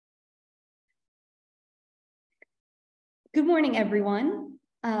Good morning, everyone.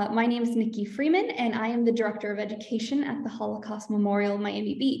 My name is Nikki Freeman, and I am the Director of Education at the Holocaust Memorial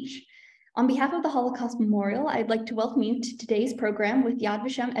Miami Beach. On behalf of the Holocaust Memorial, I'd like to welcome you to today's program with Yad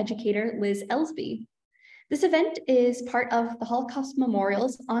Vashem educator Liz Elsby. This event is part of the Holocaust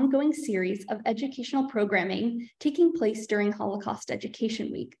Memorial's ongoing series of educational programming taking place during Holocaust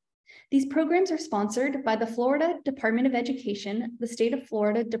Education Week. These programs are sponsored by the Florida Department of Education, the State of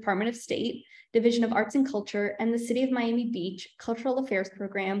Florida Department of State, Division of Arts and Culture, and the City of Miami Beach Cultural Affairs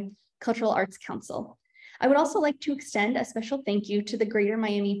Program, Cultural Arts Council. I would also like to extend a special thank you to the Greater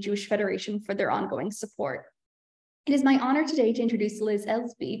Miami Jewish Federation for their ongoing support. It is my honor today to introduce Liz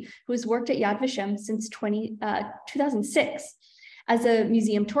Elsby, who has worked at Yad Vashem since 2006 as a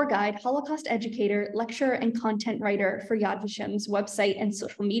museum tour guide, Holocaust educator, lecturer, and content writer for Yad Vashem's website and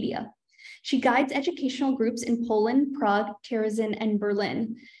social media. She guides educational groups in Poland, Prague, Theresienstadt, and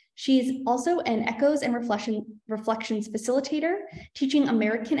Berlin. She's also an Echoes and Reflections facilitator, teaching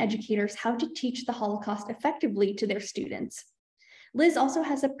American educators how to teach the Holocaust effectively to their students. Liz also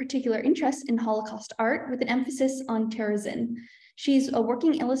has a particular interest in Holocaust art with an emphasis on Theresienstadt. She's a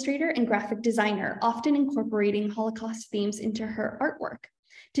working illustrator and graphic designer, often incorporating Holocaust themes into her artwork.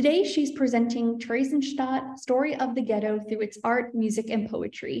 Today, she's presenting Theresienstadt, Story of the Ghetto through its art, music, and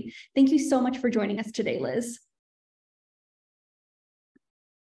poetry. Thank you so much for joining us today, Liz.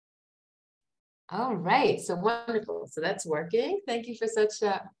 All right, so wonderful. So that's working. Thank you for such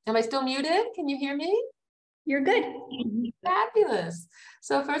am I still muted? Can you hear me? You're good. Fabulous.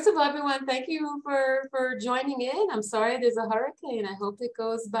 So first of all, everyone, thank you for joining in. I'm sorry there's a hurricane. I hope it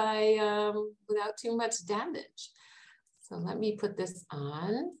goes by without too much damage. So let me put this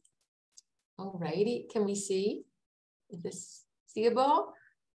on. All righty, can we see? Is this seeable?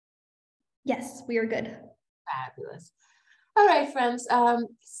 Yes, we are good. Fabulous. All right, friends.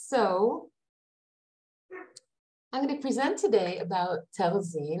 So I'm going to present today about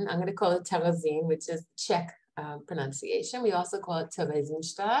Theresienstadt. I'm going to call it Theresienstadt, which is Czech pronunciation. We also call it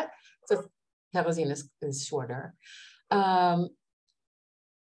Theresienstadt. So Theresienstadt is shorter. And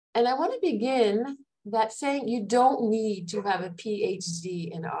I want to begin that saying you don't need to have a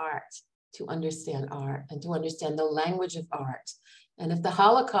PhD in art to understand art and to understand the language of art. And if the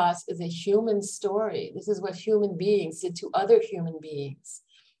Holocaust is a human story, this is what human beings did to other human beings.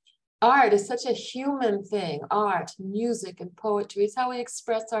 Art is such a human thing. Art, music, and poetry. It's how we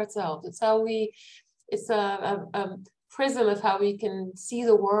express ourselves. It's how it's a prism of how we can see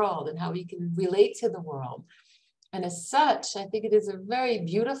the world and how we can relate to the world. And as such, I think it is a very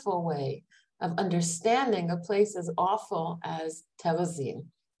beautiful way of understanding a place as awful as Theresienstadt,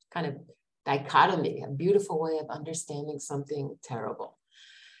 kind of dichotomy, a beautiful way of understanding something terrible.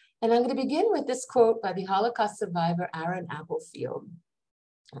 And I'm going to begin with this quote by the Holocaust survivor Aaron Appelfeld,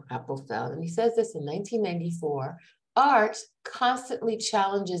 and he says this in 1994, art constantly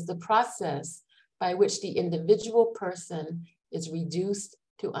challenges the process by which the individual person is reduced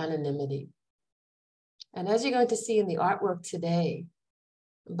to anonymity. And as you're going to see in the artwork today,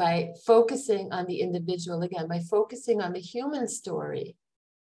 by focusing on the individual, again, by focusing on the human story,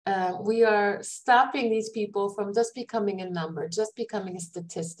 we are stopping these people from just becoming a number, just becoming a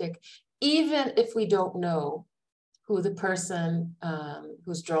statistic, even if we don't know who the person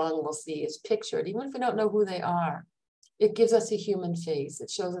whose drawing we'll see is pictured, even if we don't know who they are. It gives us a human face.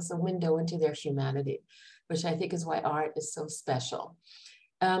 It shows us a window into their humanity, which I think is why art is so special.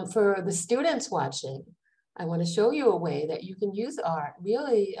 For the students watching, I want to show you a way that you can use art.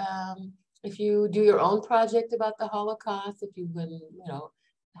 Really, if you do your own project about the Holocaust, if you would,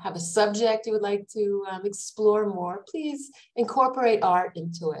 have a subject you would like to explore more, please incorporate art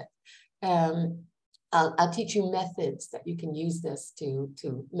into it. I'll teach you methods that you can use this to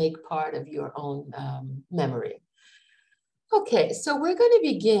make part of your own memory. Okay, so we're going to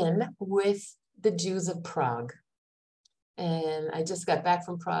begin with the Jews of Prague. And I just got back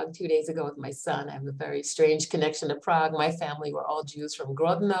from Prague 2 days ago with my son. I have a very strange connection to Prague. My family were all Jews from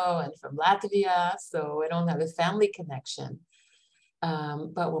Grodno and from Latvia, so I don't have a family connection.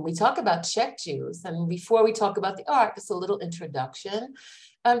 But when we talk about Czech Jews, and before we talk about the art, just a little introduction.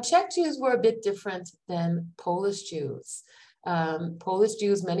 Czech Jews were a bit different than Polish Jews. Polish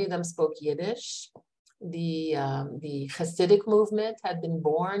Jews, many of them spoke Yiddish. The Hasidic movement had been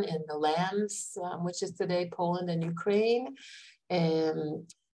born in the lands, which is today Poland and Ukraine.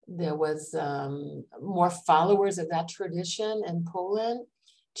 And there was more followers of that tradition in Poland.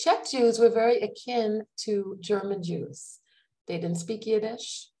 Czech Jews were very akin to German Jews. They didn't speak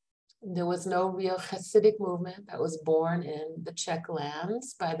Yiddish. There was no real Hasidic movement that was born in the Czech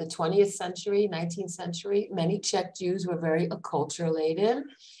lands. By the 20th century, 19th century, many Czech Jews were very acculturated.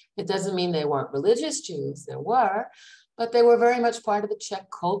 It doesn't mean they weren't religious Jews, there were, but they were very much part of the Czech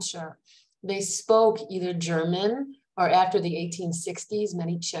culture. They spoke either German, or after the 1860s,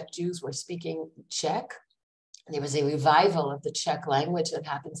 many Czech Jews were speaking Czech. There was a revival of the Czech language that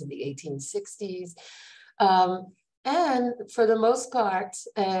happens in the 1860s. And for the most part,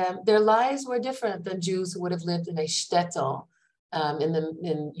 their lives were different than Jews who would have lived in a shtetl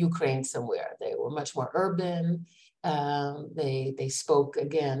in Ukraine somewhere. They were much more urban. They spoke,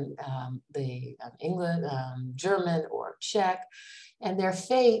 again, English, German, or Czech. And their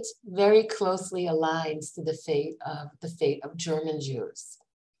fate very closely aligns to the fate of German Jews.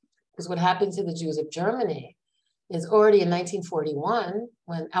 Because what happened to the Jews of Germany is already in 1941,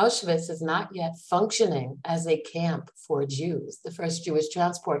 when Auschwitz is not yet functioning as a camp for Jews. The first Jewish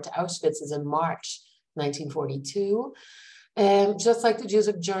transport to Auschwitz is in March 1942. And just like the Jews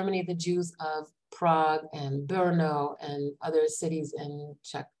of Germany, the Jews of Prague and Brno and other cities in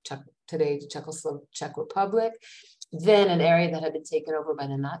today the Czech Republic, then an area that had been taken over by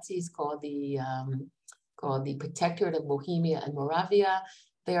the Nazis called the Protectorate of Bohemia and Moravia.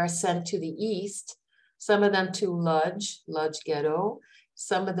 They are sent to the east, some of them to Lodz Ghetto,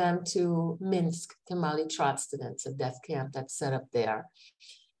 some of them to Minsk, to Mali Trotzdin, a death camp that's set up there.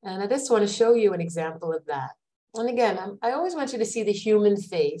 And I just want to show you an example of that. And again, I always want you to see the human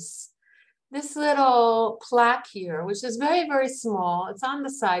face. This little plaque here, which is very, very small, it's on the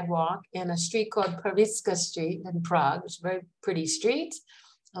sidewalk in a street called Paryska Street in Prague, which is a very pretty street,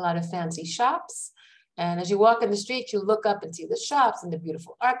 a lot of fancy shops. And as you walk in the street, you look up and see the shops and the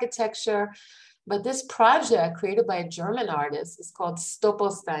beautiful architecture. But this project created by a German artist is called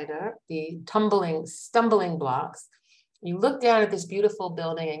Stolpersteine, the stumbling blocks. You look down at this beautiful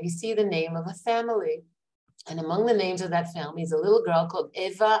building and you see the name of a family. And among the names of that family is a little girl called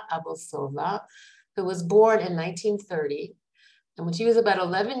Eva Abelsova, who was born in 1930. And when she was about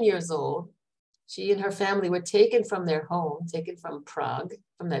 11 years old, she and her family were taken from their home, taken from Prague,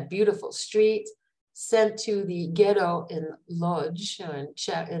 from that beautiful street, sent to the ghetto in Lodz,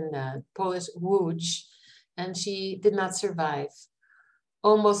 in Polish Łódź, and she did not survive.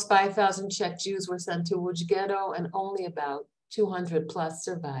 Almost 5,000 Czech Jews were sent to Łódź ghetto, and only about 200 plus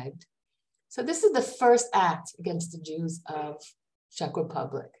survived. So this is the first act against the Jews of Czech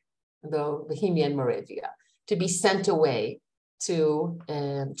Republic, though Bohemia and Moravia, to be sent away to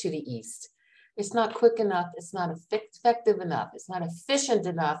the east. It's not quick enough, it's not effective enough, it's not efficient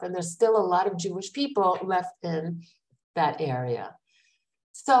enough, and there's still a lot of Jewish people left in that area.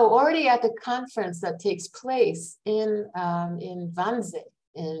 So already at the conference that takes place in Wannsee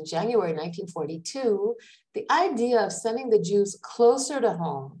in January 1942, the idea of sending the Jews closer to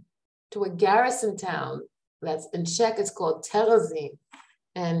home, to a garrison town that's in Czech, it's called Terezín,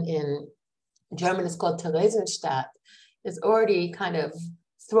 and in German it's called Theresienstadt, is already kind of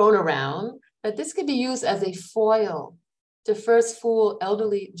thrown around. But this could be used as a foil to first fool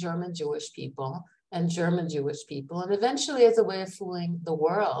elderly German Jewish people and German Jewish people, and eventually as a way of fooling the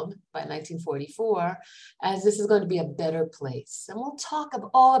world by 1944, as this is going to be a better place. And we'll talk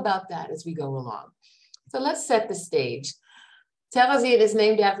all about that as we go along. So let's set the stage. Theresienstadt is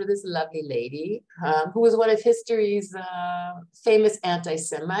named after this lovely lady who was one of history's famous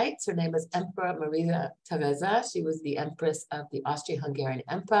anti-Semites. Her name is Emperor Maria Theresa. She was the empress of the Austro-Hungarian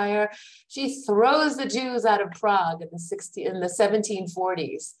Empire. She throws the Jews out of Prague in the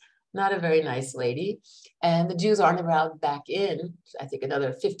 1740s. Not a very nice lady. And the Jews aren't allowed back in, I think,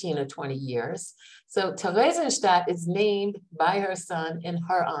 another 15 or 20 years. So Theresienstadt is named by her son in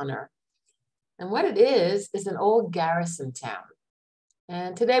her honor. And what it is an old garrison town.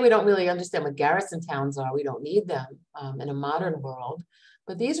 And today we don't really understand what garrison towns are. We don't need them in a modern world.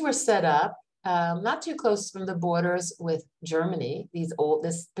 But these were set up not too close from the borders with Germany,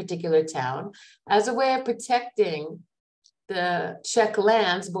 this particular town, as a way of protecting the Czech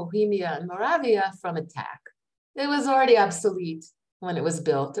lands, Bohemia and Moravia, from attack. It was already obsolete when it was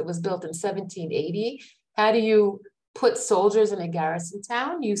built. It was built in 1780. How do you put soldiers in a garrison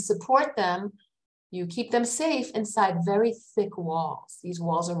town? You support them. You keep them safe inside very thick walls. These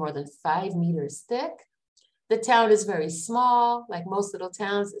walls are more than 5 meters thick. The town is very small, like most little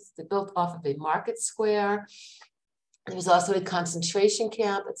towns. It's built off of a market square. There's also a concentration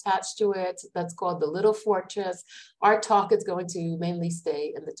camp attached to it that's called the Little Fortress. Our talk is going to mainly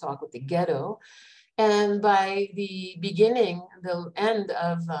stay in the talk with the ghetto. And by the end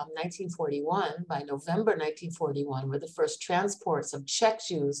of 1941, by November 1941, where the first transports of Czech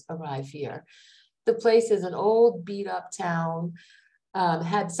Jews arrive here, the place is an old beat up town,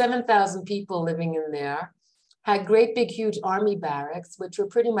 had 7,000 people living in there, had great big huge army barracks, which were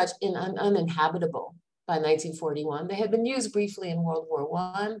pretty much uninhabitable by 1941. They had been used briefly in World War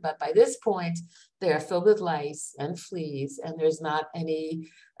I, but by this point, they are filled with lice and fleas, and there's not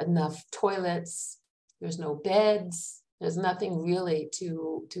enough toilets, there's no beds, there's nothing really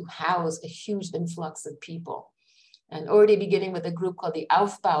to house a huge influx of people. And already beginning with a group called the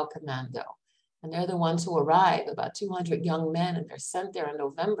Aufbau Commando, and they're the ones who arrive, about 200 young men, and they're sent there in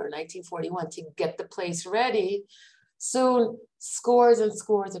November 1941 to get the place ready. Soon, scores and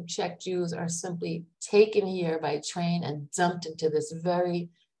scores of Czech Jews are simply taken here by train and dumped into this very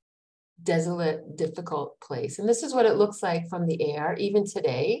desolate, difficult place. And this is what it looks like from the air, even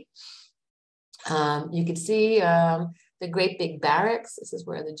today. You can see the great big barracks. This is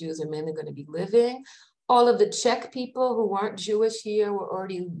where the Jews are mainly going to be living. All of the Czech people who weren't Jewish here were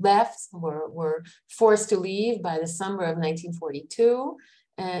already left, were forced to leave by the summer of 1942.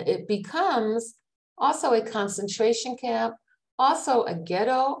 And it becomes also a concentration camp, also a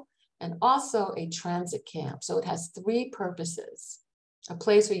ghetto, and also a transit camp. So it has three purposes: a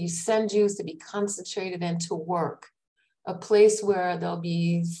place where you send Jews to be concentrated and to work, a place where they'll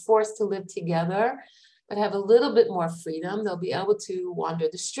be forced to live together, but have a little bit more freedom. They'll be able to wander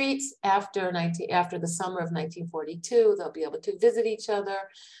the streets after the summer of 1942. They'll be able to visit each other.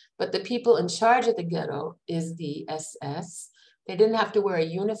 But the people in charge of the ghetto is the SS. They didn't have to wear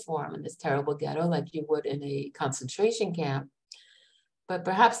a uniform in this terrible ghetto like you would in a concentration camp. But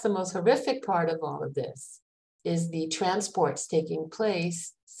perhaps the most horrific part of all of this is the transports taking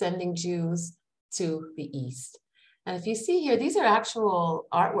place, sending Jews to the east. And if you see here, these are actual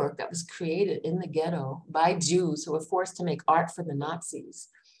artwork that was created in the ghetto by Jews who were forced to make art for the Nazis.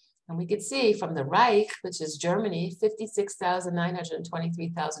 And we could see from the Reich, which is Germany,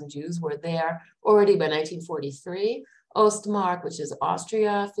 56,923,000 Jews were there already by 1943. Ostmark, which is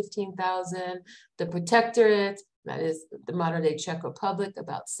Austria, 15,000. The Protectorate, that is the modern day Czech Republic,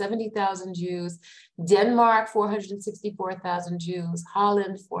 about 70,000 Jews. Denmark, 464,000 Jews.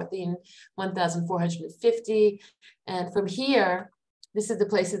 Holland, 1,450. And from here, this is the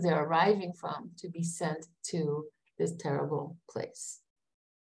places they're arriving from to be sent to this terrible place.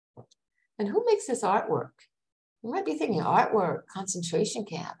 And who makes this artwork? You might be thinking artwork, concentration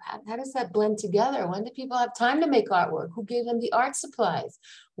camp. How does that blend together? When did people have time to make artwork? Who gave them the art supplies?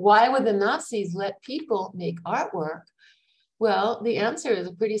 Why would the Nazis let people make artwork? Well, the answer is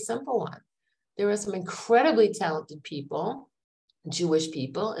a pretty simple one. There are some incredibly talented people, Jewish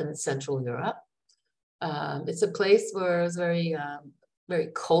people in Central Europe. It's a place where it's very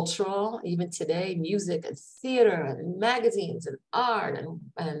cultural, even today, music and theater and magazines and art and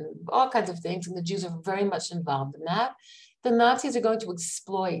all kinds of things. And the Jews are very much involved in that. The Nazis are going to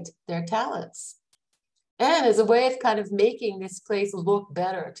exploit their talents. And as a way of kind of making this place look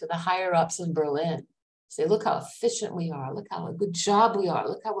better to the higher ups in Berlin. Say, look how efficient we are. Look how a good job we are.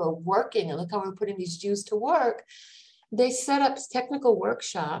 Look how we're working and look how we're putting these Jews to work. They set up a technical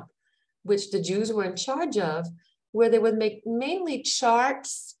workshop, which the Jews were in charge of, where they would make mainly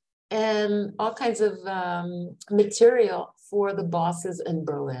charts and all kinds of material for the bosses in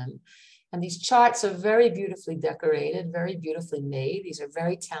Berlin. And these charts are very beautifully decorated, very beautifully made. These are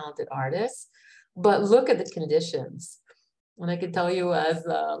very talented artists, but look at the conditions. And I can tell you as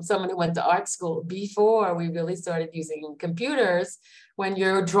someone who went to art school before we really started using computers, when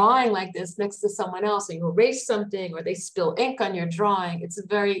you're drawing like this next to someone else and you erase something or they spill ink on your drawing, it's a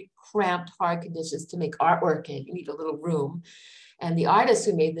very cramped, hard conditions to make artwork in. You need a little room. And the artist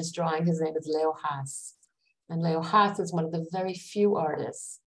who made this drawing, his name is Leo Haas. And Leo Haas is one of the very few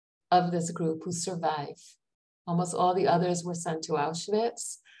artists of this group who survive. Almost all the others were sent to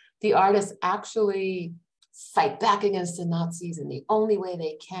Auschwitz. The artists actually fight back against the Nazis in the only way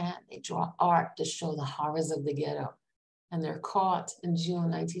they can. They draw art to show the horrors of the ghetto. And they're caught in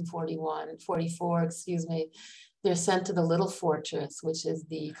June 44, excuse me. They're sent to the Little Fortress, which is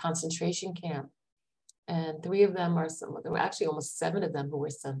the concentration camp. And 3 of them there were actually almost 7 of them who were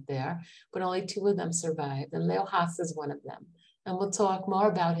sent there, but only 2 of them survived. And Leo Haas is one of them. And we'll talk more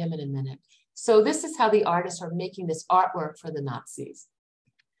about him in a minute. So this is how the artists are making this artwork for the Nazis.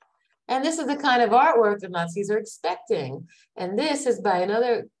 And this is the kind of artwork the Nazis are expecting. And this is by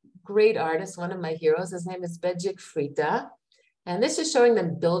another great artist, one of my heroes. His name is Bedřich Frita. And this is showing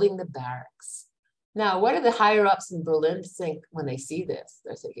them building the barracks. Now, what do the higher ups in Berlin think when they see this?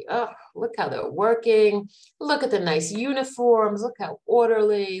 They're thinking, oh, look how they're working. Look at the nice uniforms. Look how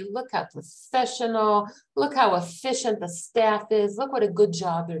orderly. Look how professional. Look how efficient the staff is. Look what a good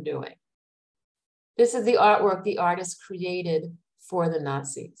job they're doing. This is the artwork the artists created for the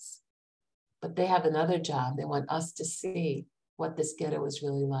Nazis. But they have another job. They want us to see what this ghetto is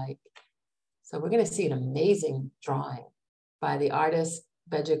really like. So we're going to see an amazing drawing by the artist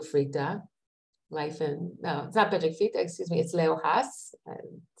Bedřich Frita. life in, no, it's not Bedřich, excuse me, it's Leo Haas.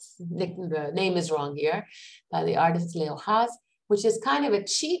 The name is wrong here, by the artist Leo Haas, which is kind of a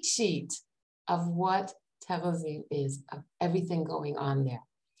cheat sheet of what Therezien is, of everything going on there.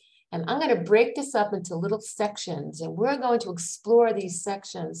 And I'm going to break this up into little sections, and we're going to explore these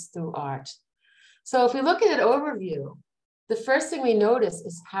sections through art. So if we look at an overview, the first thing we notice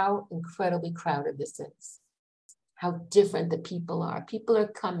is how incredibly crowded this is, how different the people are. People are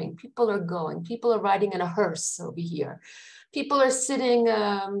coming, people are going, people are riding in a hearse over here. People are sitting,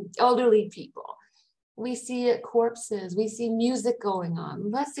 elderly people. We see corpses, we see music going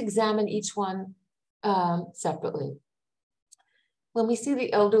on. Let's examine each one separately. When we see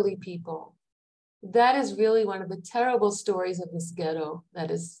the elderly people, that is really one of the terrible stories of this ghetto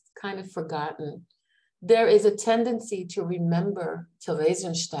that is kind of forgotten. There is a tendency to remember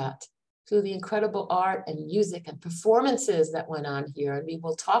Theresienstadt through the incredible art and music and performances that went on here. And we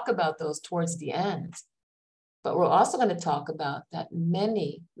will talk about those towards the end. But we're also going to talk about that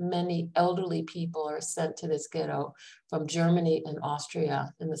many, many elderly people are sent to this ghetto from Germany and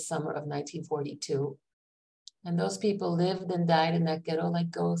Austria in the summer of 1942. And those people lived and died in that ghetto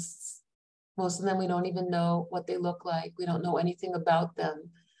like ghosts. Most of them, we don't even know what they look like. We don't know anything about them.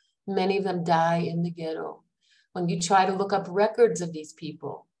 Many of them die in the ghetto. When you try to look up records of these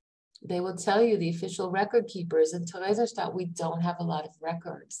people, they will tell you, the official record keepers in Theresienstadt, we don't have a lot of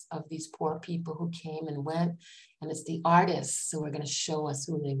records of these poor people who came and went. And it's the artists who are going to show us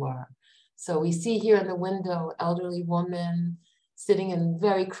who they were. So we see here in the window, elderly woman sitting in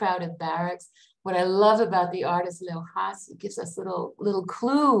very crowded barracks. What I love about the artist Leo Haas, he gives us little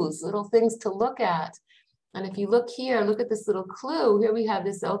clues, little things to look at. And if you look here, look at this little clue. Here we have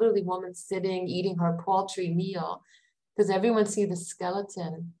this elderly woman sitting, eating her paltry meal. Does everyone see the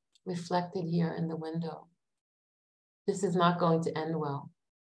skeleton reflected here in the window? This is not going to end well.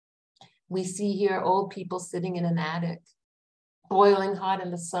 We see here old people sitting in an attic, boiling hot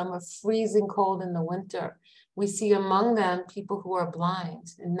in the summer, freezing cold in the winter. We see among them people who are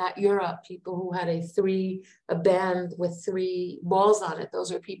blind. In that Europe, people who had a band with 3 balls on it.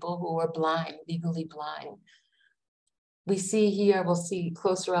 Those are people who are blind, legally blind. We see here, we'll see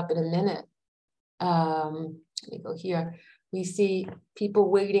closer up in a minute. Let me go here. We see people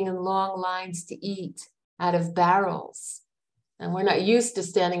waiting in long lines to eat out of barrels. And we're not used to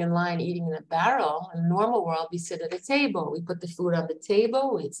standing in line eating in a barrel. In the normal world, we sit at a table. We put the food on the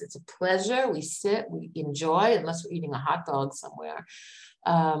table. It's a pleasure. We sit, we enjoy, unless we're eating a hot dog somewhere.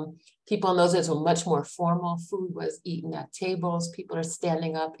 People in those days were much more formal. Food was eaten at tables. People are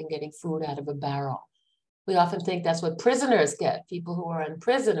standing up and getting food out of a barrel. We often think that's what prisoners get, people who are in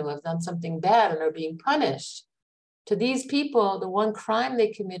prison who have done something bad and are being punished. To these people, the one crime they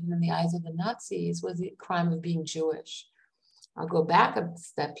committed in the eyes of the Nazis was the crime of being Jewish. I'll go back a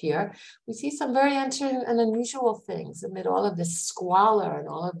step here. We see some very interesting and unusual things amid all of this squalor and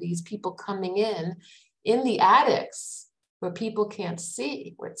all of these people coming in the attics where people can't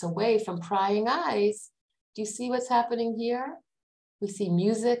see, where it's away from prying eyes. Do you see what's happening here? We see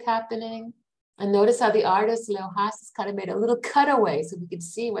music happening. And notice how the artist, Leo Haas, has kind of made a little cutaway so we can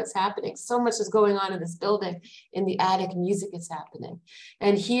see what's happening. So much is going on in this building. In the attic, music is happening.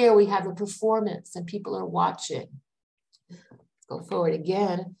 And here we have a performance and people are watching. Let's go forward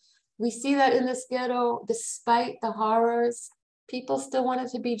again. We see that in this ghetto, despite the horrors, people still wanted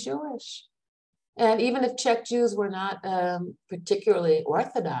to be Jewish. And even if Czech Jews were not particularly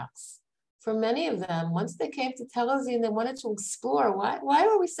Orthodox, for many of them, once they came to Therezien, they wanted to explore, why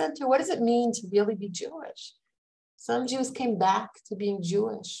were we sent here? What does it mean to really be Jewish? Some Jews came back to being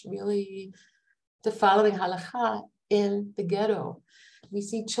Jewish, really to following halakha in the ghetto. We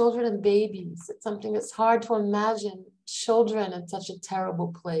see children and babies. It's something that's hard to imagine, children in such a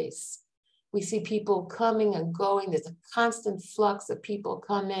terrible place. We see people coming and going. There's a constant flux of people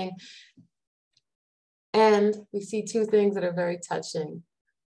coming. And we see 2 things that are very touching.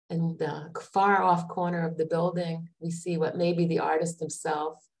 In the far off corner of the building, we see what may be the artist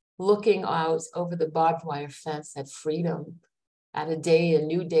himself looking out over the barbed wire fence at freedom, at a day, a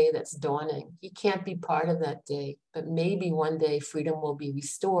new day that's dawning. He can't be part of that day, but maybe one day freedom will be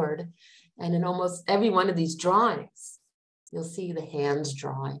restored. And in almost every one of these drawings, you'll see the hands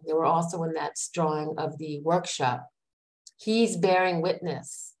drawing. They were also in that drawing of the workshop. He's bearing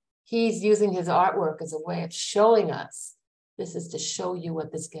witness. He's using his artwork as a way of showing us. This is to show you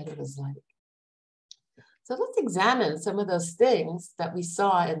what this ghetto is like. So let's examine some of those things that we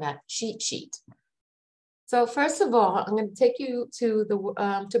saw in that cheat sheet. So first of all, I'm going to take you to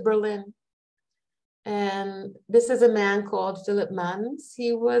Berlin. And this is a man called Philip Mans.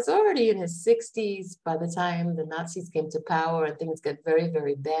 He was already in his 60s by the time the Nazis came to power and things got very,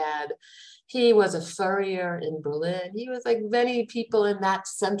 very bad. He was a furrier in Berlin. He was like many people in that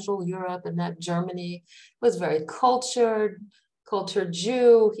Central Europe and that Germany, was very cultured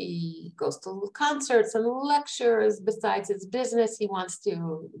Jew. He goes to concerts and lectures. Besides his business, he wants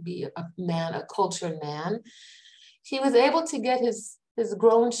to be a man, a cultured man. He was able to get his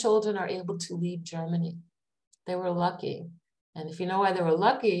grown children are able to leave Germany. They were lucky. And if you know why they were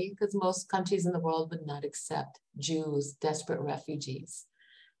lucky, because most countries in the world would not accept Jews, desperate refugees.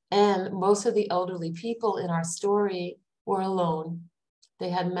 And most of the elderly people in our story were alone. They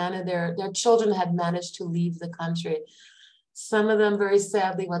had managed, their children had managed to leave the country. Some of them very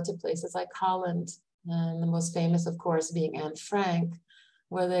sadly went to places like Holland, and the most famous, of course, being Anne Frank,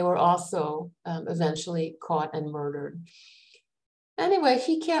 where they were also eventually caught and murdered. Anyway,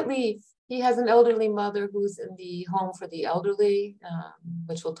 he can't leave. He has an elderly mother who's in the home for the elderly,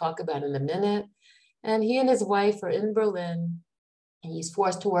 which we'll talk about in a minute. And he and his wife are in Berlin, and he's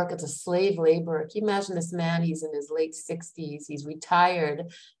forced to work as a slave laborer. Can you imagine this man? He's in his late 60s. He's retired,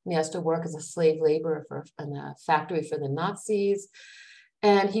 and he has to work as a slave laborer in a factory for the Nazis.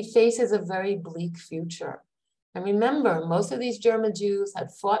 And he faces a very bleak future. And remember, most of these German Jews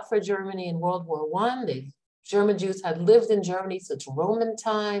had fought for Germany in World War I. German Jews had lived in Germany since Roman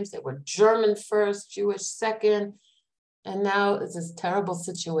times. They were German first, Jewish second. And now it's this terrible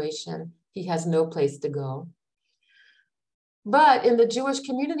situation. He has no place to go. But in the Jewish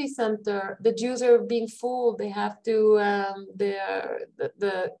Community Center, the Jews are being fooled. They have to,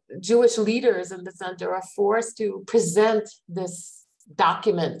 the Jewish leaders in the center are forced to present this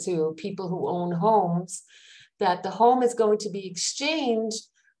document to people who own homes, that the home is going to be exchanged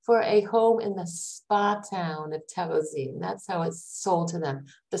for a home in the spa town of Theresienstadt. That's how it's sold to them,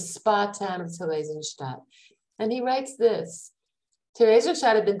 the spa town of Theresienstadt. And he writes this: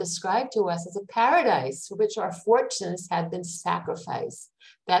 Theresienstadt had been described to us as a paradise for which our fortunes had been sacrificed.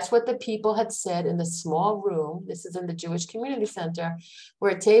 That's what the people had said in the small room. This is in the Jewish Community Center,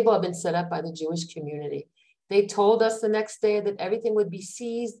 where a table had been set up by the Jewish community. They told us the next day that everything would be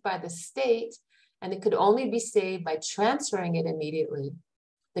seized by the state, and it could only be saved by transferring it immediately.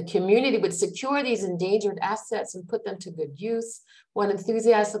 The community would secure these endangered assets and put them to good use. One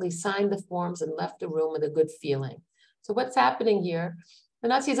enthusiastically signed the forms and left the room with a good feeling. So what's happening here? The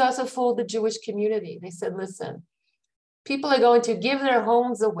Nazis also fooled the Jewish community. They said, listen, people are going to give their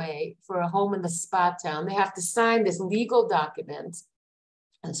homes away for a home in the spa town. They have to sign this legal document.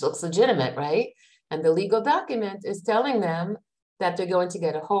 And so it's legitimate, right? And the legal document is telling them that they're going to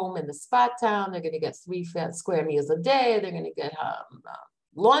get a home in the spa town. They're going to get 3 square meals a day. They're going to get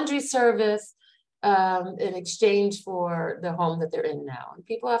laundry service in exchange for the home that they're in now. And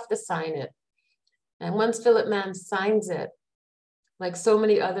people have to sign it. And once Philip Mans signs it, like so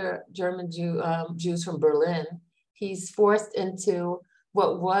many other German Jews from Berlin, he's forced into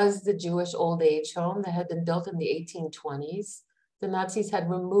what was the Jewish old age home that had been built in the 1820s. The Nazis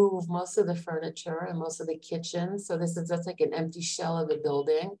had removed most of the furniture and most of the kitchens. So this is just like an empty shell of a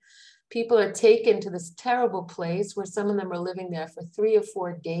building. People are taken to this terrible place where some of them are living there for 3 or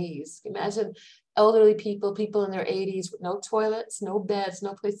 4 days. Imagine elderly people, people in their 80s with no toilets, no beds,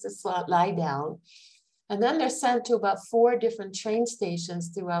 no place to lie down. And then they're sent to about 4 different train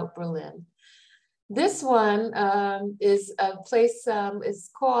stations throughout Berlin. This one is a place, is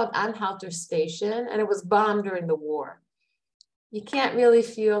called Anhalter Station, and it was bombed during the war. You can't really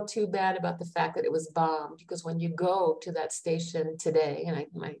feel too bad about the fact that it was bombed, because when you go to that station today, and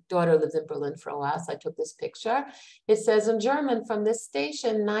my daughter lived in Berlin for a while, so I took this picture. It says in German, from this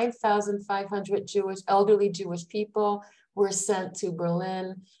station, 9,500 elderly Jewish people were sent to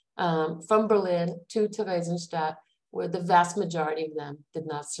Berlin, from Berlin to Theresienstadt, where the vast majority of them did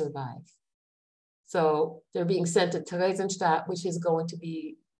not survive. So they're being sent to Theresienstadt, which is going to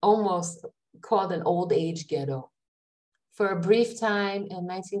be almost called an old age ghetto. For a brief time in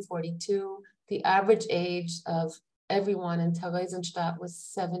 1942, the average age of everyone in Theresienstadt was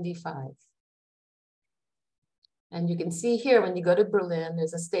 75. And you can see here, when you go to Berlin,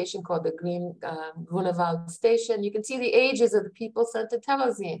 there's a station called the Grunewald Station. You can see the ages of the people sent to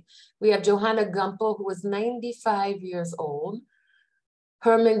Theresienstadt. We have Johanna Gumpel, who was 95 years old.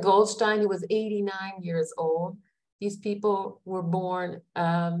 Hermann Goldstein, who was 89 years old. These people were born,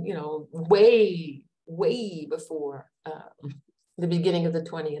 way before the beginning of the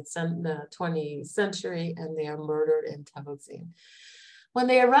 20th century, and they are murdered in Theresienstadt. When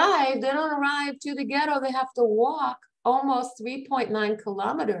they arrive, they don't arrive to the ghetto. They have to walk almost 3.9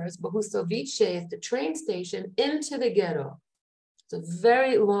 kilometers, Bohusovice, the train station, into the ghetto. It's a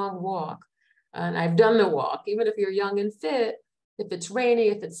very long walk. And I've done the walk. Even if you're young and fit, if it's rainy,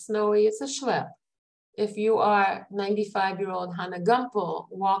 if it's snowy, it's a schlep. If you are 95-year-old Hannah Gumpel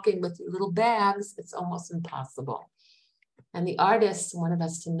walking with little bags, it's almost impossible. And the artist wanted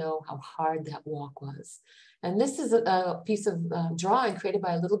us to know how hard that walk was. And this is a piece of drawing created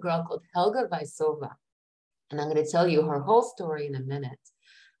by a little girl called Helga Vaisova. And I'm going to tell you her whole story in a minute.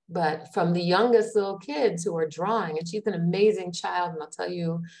 But from the youngest little kids who are drawing, and she's an amazing child, and I'll tell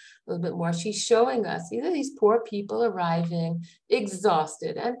you a little bit more, she's showing us these poor people arriving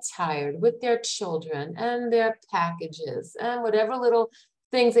exhausted and tired with their children and their packages and whatever little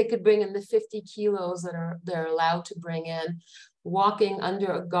things they could bring in, the 50 kilos that they're allowed to bring in, walking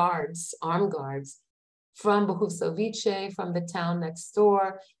under guards, armed guards, from Bohusovice, from the town next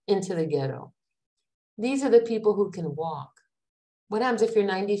door, into the ghetto. These are the people who can walk. What happens if you're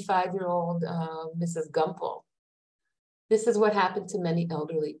 95-year-old Mrs. Gumpel? This is what happened to many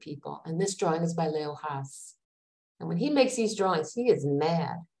elderly people. And this drawing is by Leo Haas. And when he makes these drawings, he is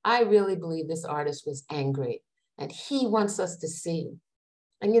mad. I really believe this artist was angry. And he wants us to see.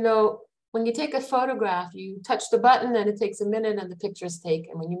 And you know, when you take a photograph, you touch the button and it takes a minute and the picture is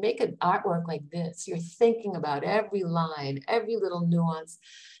taken. When you make an artwork like this, you're thinking about every line, every little nuance.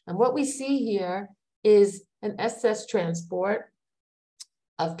 And what we see here is an SS transport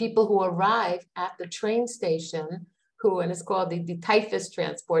of people who arrive at the train station, and it's called the typhus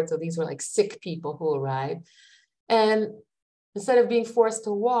transport. So these were like sick people who arrived. And instead of being forced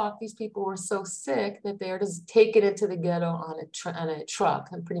to walk, these people were so sick that they are just taken into the ghetto on a truck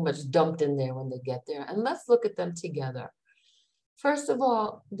and pretty much dumped in there when they get there. And let's look at them together. First of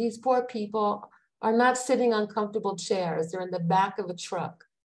all, these poor people are not sitting on comfortable chairs. They're in the back of a truck.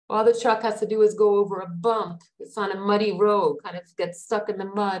 All the truck has to do is go over a bump. It's on a muddy road, kind of gets stuck in the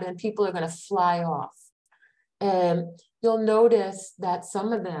mud, and people are going to fly off. And you'll notice that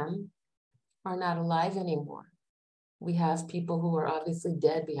some of them are not alive anymore. We have people who are obviously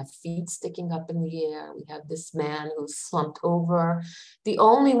dead. We have feet sticking up in the air. We have this man who's slumped over. The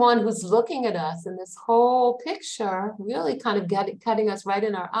only one who's looking at us in this whole picture, really kind of cutting us right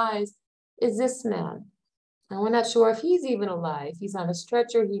in our eyes, is this man. And we're not sure if he's even alive. He's on a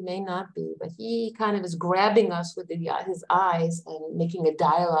stretcher, he may not be, but he kind of is grabbing us with his eyes and making a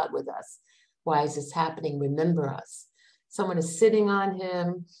dialogue with us. Why is this happening? Remember us. Someone is sitting on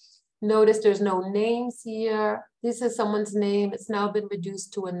him. Notice there's no names here. This is someone's name. It's now been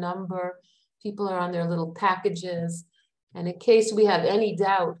reduced to a number. People are on their little packages. And in case we have any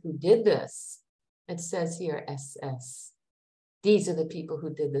doubt who did this, it says here SS. These are the people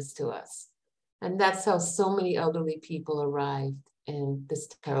who did this to us. And that's how so many elderly people arrived in this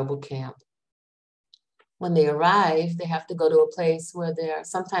terrible camp. When they arrive, they have to go to a place where they're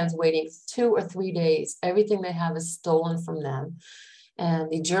sometimes waiting 2 or 3 days. Everything they have is stolen from them.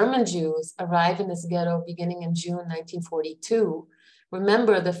 And the German Jews arrive in this ghetto beginning in June 1942.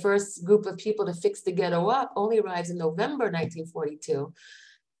 Remember, the first group of people to fix the ghetto up only arrives in November 1942.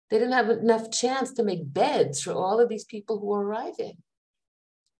 They didn't have enough chance to make beds for all of these people who are arriving.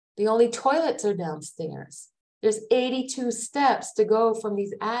 The only toilets are downstairs. There's 82 steps to go from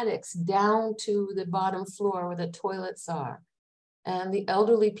these attics down to the bottom floor where the toilets are. And the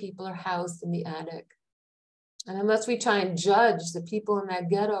elderly people are housed in the attic. And unless we try and judge the people in that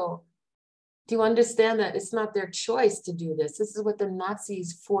ghetto, do you understand that it's not their choice to do this? This is what the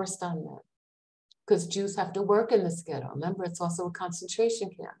Nazis forced on them. Because Jews have to work in this ghetto. Remember, it's also a concentration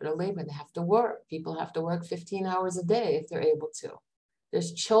camp and a labor. They have to work. People have to work 15 hours a day if they're able to.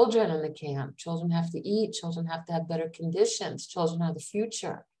 There's children in the camp. Children have to eat. Children have to have better conditions. Children have the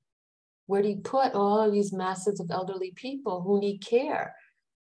future. Where do you put all of these masses of elderly people who need care?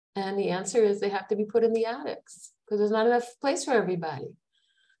 And the answer is they have to be put in the attics because there's not enough place for everybody.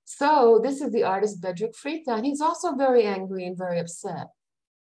 So this is the artist Bedřich Frita, and he's also very angry and very upset.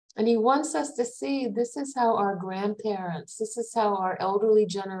 And he wants us to see this is how our grandparents, this is how our elderly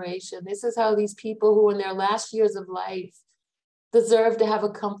generation, this is how these people who in their last years of life deserve to have a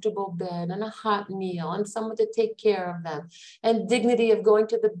comfortable bed and a hot meal and someone to take care of them and dignity of going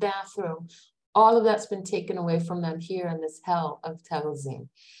to the bathroom. All of that's been taken away from them here in this hell of Theresienstadt.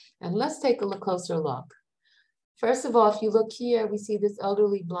 And let's take a closer look. First of all, if you look here, we see this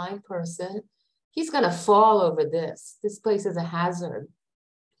elderly blind person. He's going to fall over this. This place is a hazard.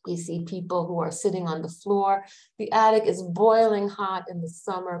 We see people who are sitting on the floor. The attic is boiling hot in the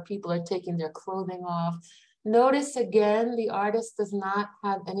summer. People are taking their clothing off. Notice again, the artist does not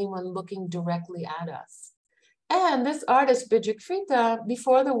have anyone looking directly at us. And this artist, Bedřich Frita,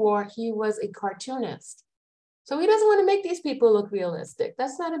 before the war, he was a cartoonist. So he doesn't want to make these people look realistic.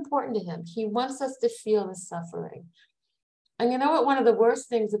 That's not important to him. He wants us to feel the suffering. And you know what one of the worst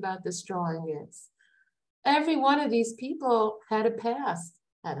things about this drawing is? Every one of these people had a past,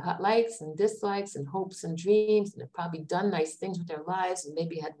 had likes and dislikes and hopes and dreams, and had probably done nice things with their lives and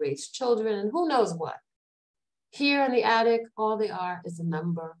maybe had raised children and who knows what. Here in the attic, all they are is a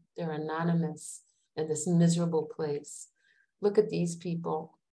number. They're anonymous in this miserable place. Look at these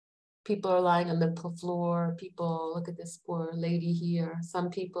people. People are lying on the floor. People, look at this poor lady here. Some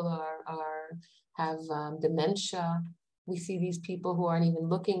people have dementia. We see these people who aren't even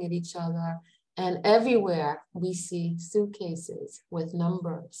looking at each other. And everywhere we see suitcases with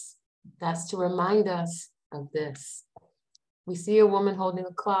numbers. That's to remind us of this. We see a woman holding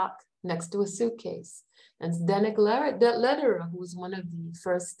a clock next to a suitcase. And Zdenek Lederer, who was one of the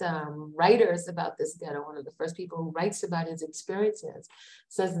first writers about this ghetto, one of the first people who writes about his experiences,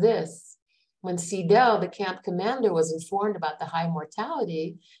 says this: when Sidel, the camp commander, was informed about the high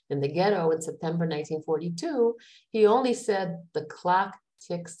mortality in the ghetto in September 1942, he only said, "The clock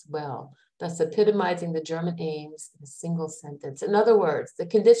ticks well," thus epitomizing the German aims in a single sentence. In other words, the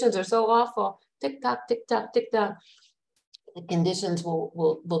conditions are so awful, tick-tock, tick-tock, tick-tock, the conditions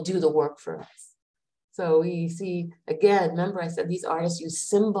will do the work for us. So we see, again, remember I said these artists use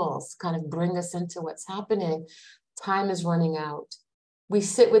symbols, kind of bring us into what's happening. Time is running out. We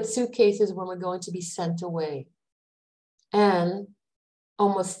sit with suitcases when we're going to be sent away. And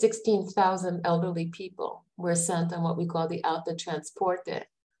almost 16,000 elderly people were sent on what we call the Alta Transporte.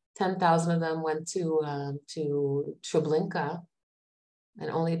 10,000 of them went to Treblinka, and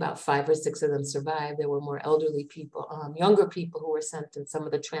only about 5 or 6 of them survived. There were more elderly people, younger people who were sent in some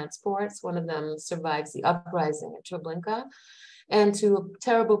of the transports. One of them survives the uprising at Treblinka, and to a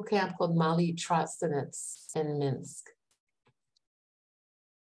terrible camp called Mali Trostenitz in Minsk.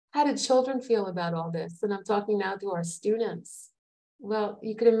 How did children feel about all this? And I'm talking now to our students. Well,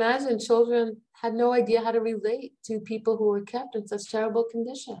 you could imagine children had no idea how to relate to people who were kept in such terrible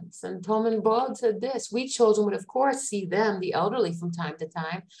conditions. And Toman Bod said this: we children would, of course, see them, the elderly, from time to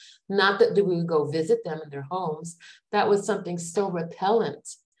time. Not that we would go visit them in their homes. That was something so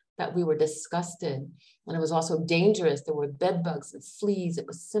repellent that we were disgusted. And it was also dangerous. There were bed bugs and fleas. It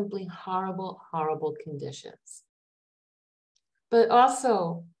was simply horrible, horrible conditions. But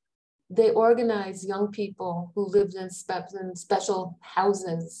also, they organized young people who lived in special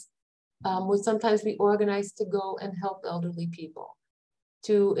houses, would sometimes be organized to go and help elderly people,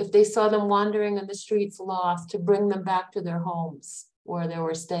 to, if they saw them wandering in the streets lost, to bring them back to their homes where they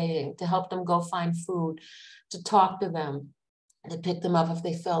were staying, to help them go find food, to talk to them, to pick them up if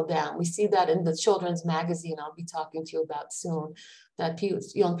they fell down. We see that in the children's magazine I'll be talking to you about soon, that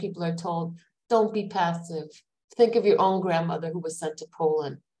young people are told, don't be passive. Think of your own grandmother who was sent to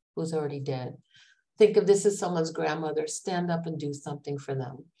Poland, who's already dead. Think of this as someone's grandmother. Stand up and do something for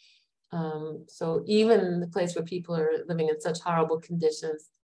them. So even in the place where people are living in such horrible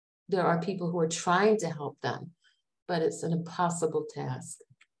conditions, there are people who are trying to help them, but it's an impossible task.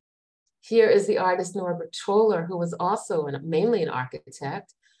 Here is the artist Norbert Troller, who was also mainly an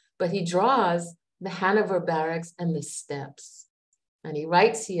architect, but he draws the Hanover barracks and the steps. And he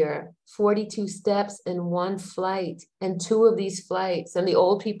writes here, 42 steps in one flight, and 2 of these flights, and the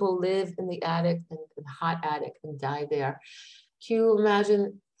old people live in the attic, in the hot attic, and die there. Can you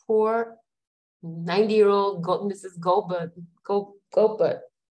imagine poor 90-year-old Mrs. Goput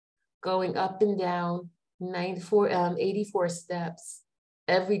going up and down 84 steps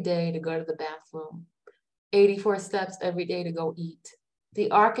every day to go to the bathroom, 84 steps every day to go eat.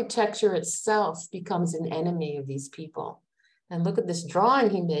 The architecture itself becomes an enemy of these people. And look at this drawing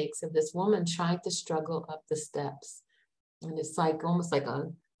he makes of this woman trying to struggle up the steps. And it's like almost like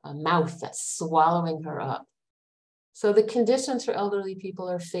a mouth that's swallowing her up. So the conditions for elderly people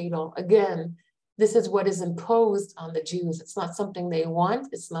are fatal. Again, this is what is imposed on the Jews. It's not something they want.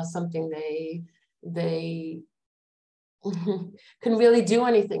 It's not something they can really do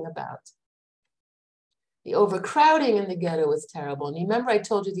anything about. The overcrowding in the ghetto is terrible. And remember, I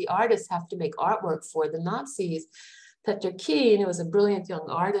told you the artists have to make artwork for the Nazis. Peter Keen, who was a brilliant young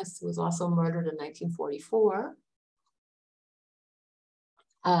artist who was also murdered in 1944,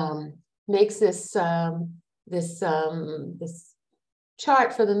 makes this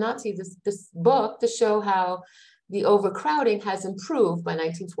chart for the Nazis, this book, to show how the overcrowding has improved by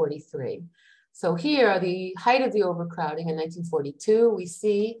 1943. So here are the height of the overcrowding in 1942. We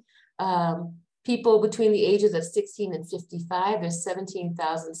see people between the ages of 16 and 55, there's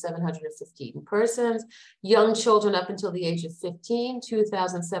 17,715 persons. Young children up until the age of 15,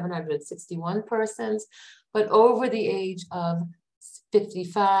 2,761 persons. But over the age of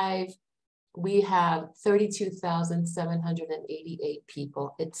 55, we have 32,788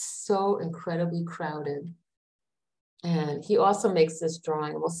 people. It's so incredibly crowded. And he also makes this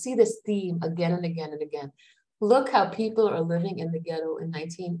drawing, and we'll see this theme again and again and again. Look how people are living in the ghetto in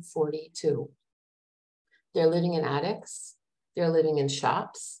 1942. They're living in attics, they're living in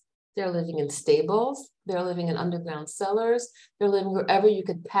shops, they're living in stables, they're living in underground cellars, they're living wherever you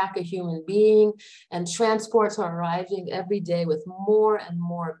could pack a human being, and transports are arriving every day with more and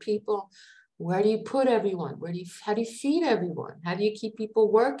more people. Where do you put everyone? How do you feed everyone? How do you keep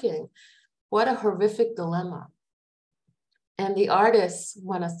people working? What a horrific dilemma. And the artists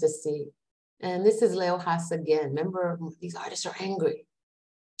want us to see, and this is Leo Haas again. Remember, these artists are angry.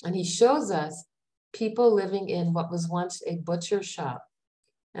 And he shows us people living in what was once a butcher shop.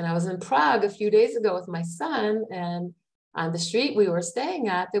 And I was in Prague a few days ago with my son, and on the street we were staying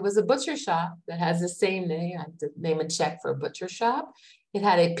at, there was a butcher shop that has the same name. I had to name a check for a butcher shop. It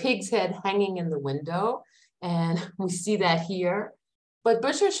had a pig's head hanging in the window, and we see that here. But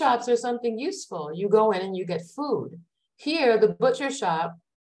butcher shops are something useful. You go in and you get food. Here, the butcher shop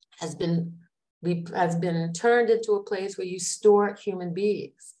has been turned into a place where you store human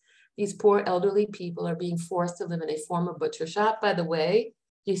beings. These poor elderly people are being forced to live in a former butcher shop. By the way,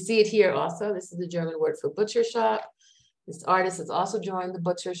 you see it here also. This is the German word for butcher shop. This artist is also drawing the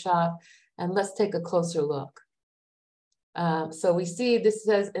butcher shop. And let's take a closer look. So we see this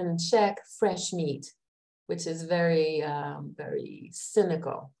says in Czech, fresh meat, which is very, very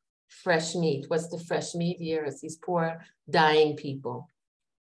cynical. Fresh meat. What's the fresh meat here? It's these poor dying people.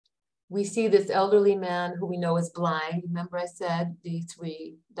 We see this elderly man who we know is blind. Remember I said the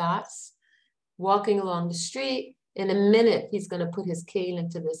 3 dots? Walking along the street. In a minute, he's going to put his cane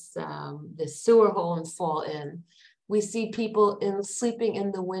into this sewer hole and fall in. We see people sleeping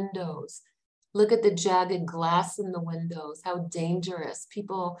in the windows. Look at the jagged glass in the windows, how dangerous.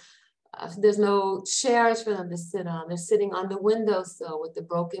 People, there's no chairs for them to sit on. They're sitting on the windowsill with the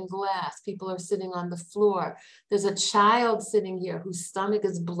broken glass. People are sitting on the floor. There's a child sitting here whose stomach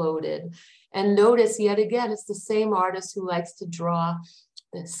is bloated. And notice yet again, it's the same artist who likes to draw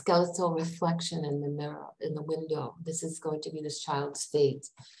the skeletal reflection in the mirror, in the window. This is going to be this child's fate.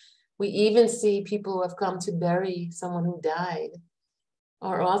 We even see people who have come to bury someone who died,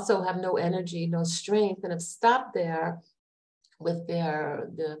 or also have no energy, no strength, and have stopped there with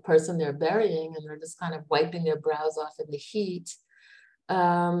the person they're burying, and they're just kind of wiping their brows off in the heat.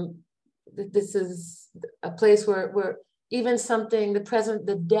 This is a place where even something,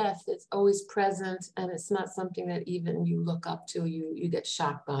 the death is always present, and it's not something that even you look up to, you get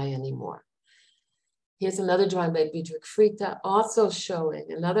shocked by anymore. Here's another drawing by Diedrich Frieda, also showing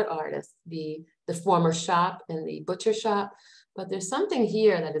another artist, the former shop and the butcher shop. But there's something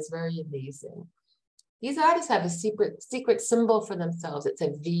here that is very amazing. These artists have a secret symbol for themselves. It's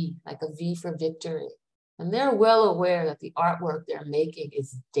a V, like a V for victory. And they're well aware that the artwork they're making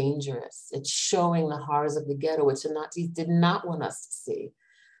is dangerous. It's showing the horrors of the ghetto, which the Nazis did not want us to see.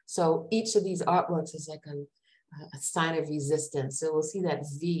 So each of these artworks is like a sign of resistance. So we'll see that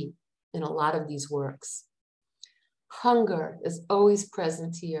V in a lot of these works. Hunger is always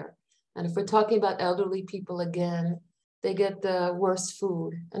present here. And if we're talking about elderly people again, they get the worst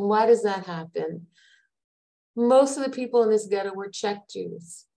food. And why does that happen? Most of the people in this ghetto were Czech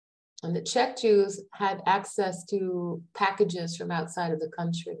Jews. And the Czech Jews had access to packages from outside of the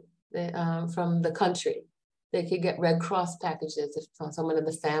country, from the country. They could get Red Cross packages if someone in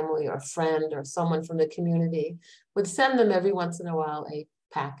the family or a friend or someone from the community would send them every once in a while a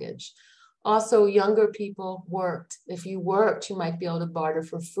package. Also, younger people worked. If you worked, you might be able to barter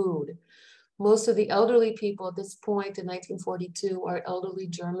for food. Most of the elderly people at this point in 1942 are elderly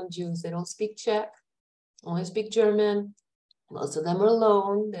German Jews. They don't speak Czech, only speak German. Most of them are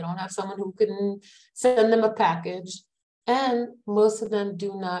alone. They don't have someone who can send them a package. And most of them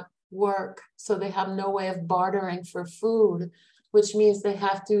do not work. So they have no way of bartering for food, which means they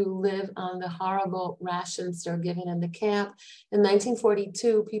have to live on the horrible rations they're given in the camp. In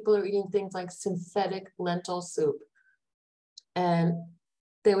 1942, people are eating things like synthetic lentil soup. And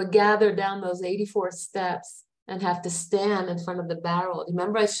they would gather down those 84 steps and have to stand in front of the barrel.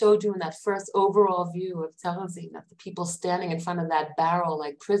 Remember I showed you in that first overall view of Theresienstadt, of the people standing in front of that barrel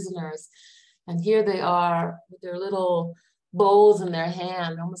like prisoners. And here they are with their little bowls in their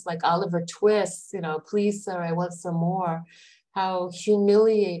hand, almost like Oliver Twist, please, sir, I want some more. How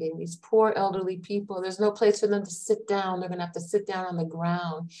humiliating, these poor elderly people. There's no place for them to sit down. They're gonna have to sit down on the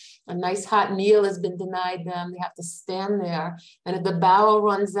ground. A nice hot meal has been denied them. They have to stand there. And if the barrel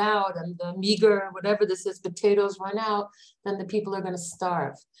runs out and the meager, whatever this is, potatoes run out, then the people are gonna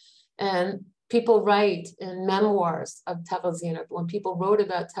starve. And people write in memoirs of Theresienstadt. When people wrote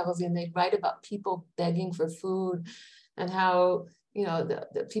about Theresienstadt, they'd write about people begging for food and how You know,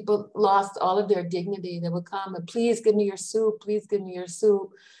 the people lost all of their dignity. They would come and please give me your soup, please give me your soup.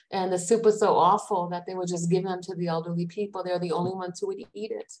 And the soup was so awful that they would just give them to the elderly people. They're the only ones who would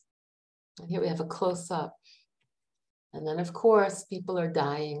eat it. And here we have a close-up. And then, of course, people are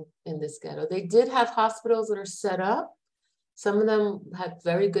dying in this ghetto. They did have hospitals that are set up. Some of them had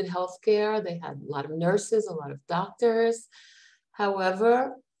very good health care. They had a lot of nurses, a lot of doctors.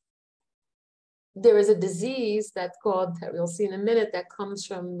 However, there is a disease that's called, we'll see in a minute, that comes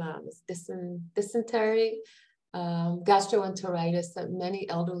from dysentery, gastroenteritis that many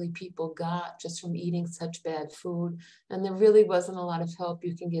elderly people got just from eating such bad food. And there really wasn't a lot of help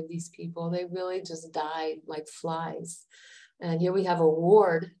you can give these people. They really just died like flies. And here we have a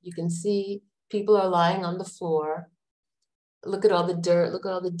ward. You can see people are lying on the floor. Look at all the dirt, look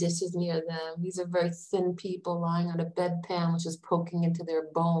at all the dishes near them. These are very thin people lying on a bedpan, which is poking into their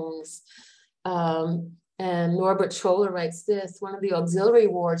bones. And Norbert Scholler writes this: one of the auxiliary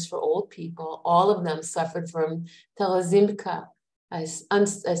wards for old people, all of them suffered from Theresienstadt, a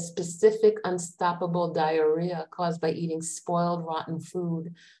specific unstoppable diarrhea caused by eating spoiled, rotten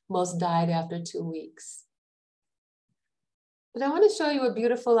food. Most died after 2 weeks. But I want to show you a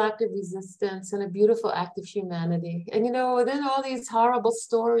beautiful act of resistance and a beautiful act of humanity. And you know, within all these horrible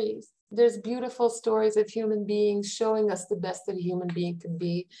stories, there's beautiful stories of human beings showing us the best that a human being can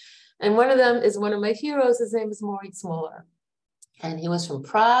be. And one of them is one of my heroes. His name is Moritz Moller. And he was from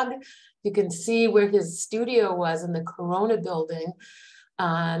Prague. You can see where his studio was in the Corona building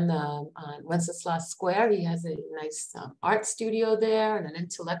on Wenceslas Square. He has a nice art studio there and an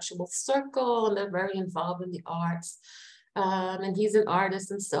intellectual circle, and they're very involved in the arts. And he's an artist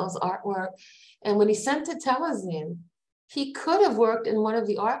and sells artwork. And when he sent to Theresienstadt, he could have worked in one of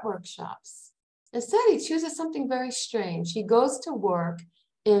the art workshops. Instead, he chooses something very strange. He goes to work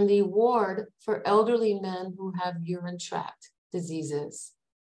in the ward for elderly men who have urine tract diseases.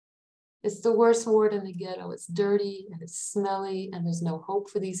 It's the worst ward in the ghetto. It's dirty and it's smelly and there's no hope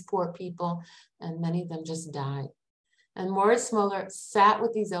for these poor people, and many of them just die. And Moritz Moller sat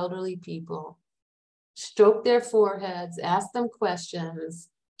with these elderly people, stroked their foreheads, asked them questions,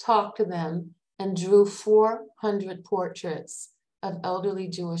 talked to them, and drew 400 portraits of elderly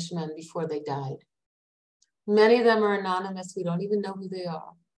Jewish men before they died. Many of them are anonymous. We don't even know who they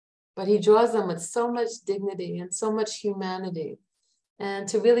are. But he draws them with so much dignity and so much humanity. And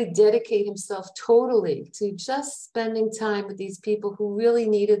to really dedicate himself totally to just spending time with these people who really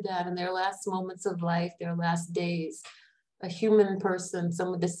needed that in their last moments of life, their last days. A human person,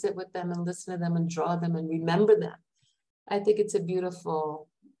 someone to sit with them and listen to them and draw them and remember them. I think it's a beautiful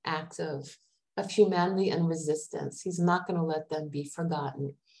act of humanity and resistance. He's not going to let them be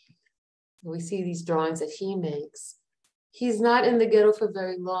forgotten. We see these drawings that he makes. He's not in the ghetto for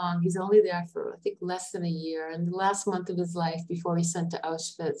very long. He's only there for, I think, less than a year. And the last month of his life before he's sent to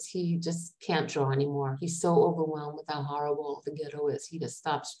Auschwitz, he just can't draw anymore. He's so overwhelmed with how horrible the ghetto is. He just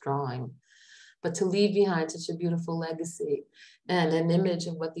stops drawing. But to leave behind such a beautiful legacy and an image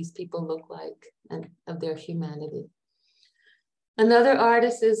of what these people look like and of their humanity. Another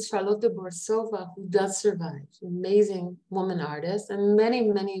artist is Charlotte Borsova, who does survive, an amazing woman artist, and many,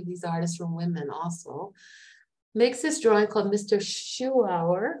 many of these artists were women also, makes this drawing called Mr.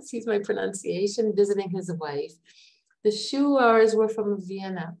 Schuauer, excuse my pronunciation, visiting his wife. The Schuauers were from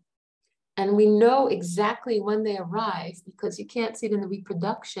Vienna, and we know exactly when they arrived because you can't see it in the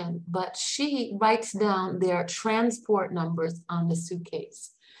reproduction, but she writes down their transport numbers on the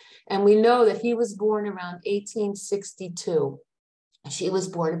suitcase. And we know that he was born around 1862. She was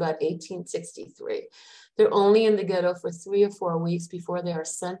born about 1863. They're only in the ghetto for 3 or 4 weeks before they are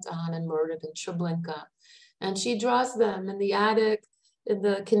sent on and murdered in Treblinka. And she draws them in the attic, in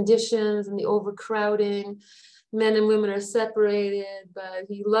the conditions and the overcrowding. Men and women are separated, but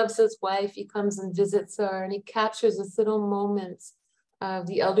he loves his wife. He comes and visits her, and he captures this little moments of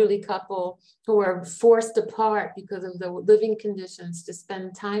the elderly couple who are forced apart because of the living conditions to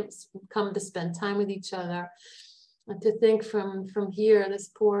come to spend time with each other. And to think from here, this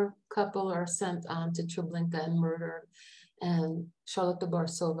poor couple are sent on to Treblinka and murdered. And Charlotte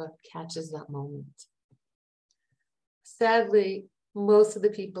Borsova catches that moment. Sadly, most of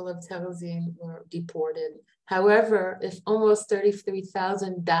the people of Theresienstadt were deported. However, if almost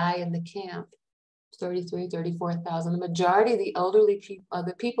 33,000 die in the camp, 34,000, the majority of the elderly people,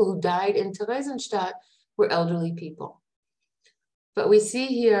 the people who died in Theresienstadt were elderly people. But we see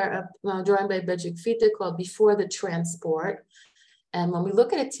here a drawing by Bedřich Fiete called Before the Transport. And when we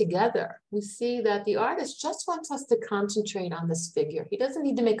look at it together, we see that the artist just wants us to concentrate on this figure. He doesn't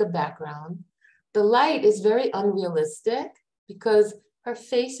need to make a background. The light is very unrealistic because her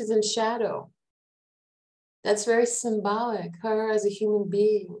face is in shadow. That's very symbolic. Her as a human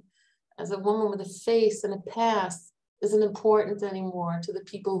being, as a woman with a face and a past, isn't important anymore to the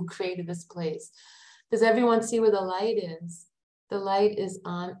people who created this place. Does everyone see where the light is? The light is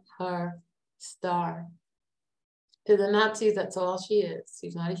on her star. To the Nazis, that's all she is.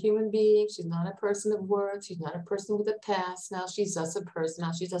 She's not a human being. She's not a person of worth. She's not a person with a past. Now she's just a person.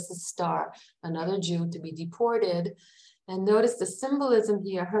 Now she's just a star, another Jew to be deported. And notice the symbolism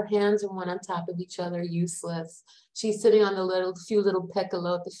here. Her hands are one on top of each other, useless. She's sitting on the few little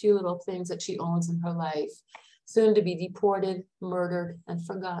peccolo, the few little things that she owns in her life, soon to be deported, murdered, and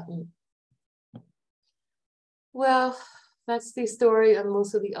forgotten. Well, that's the story of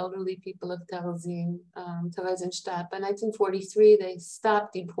most of the elderly people of Theresienstadt. By 1943, they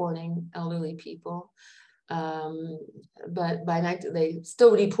stopped deporting elderly people. But they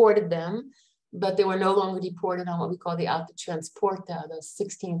still deported them, but they were no longer deported on what we call the Alta Transporta, those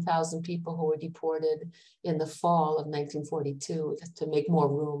 16,000 people who were deported in the fall of 1942 just to make more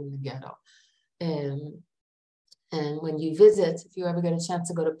room in the ghetto. And when you visit, if you ever get a chance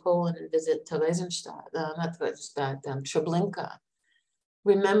to go to Poland and visit Theresienstadt, Treblinka,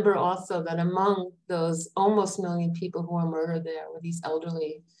 remember also that among those almost 1 million people who were murdered there were these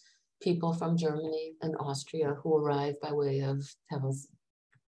elderly people from Germany and Austria who arrived by way of Theresienstadt.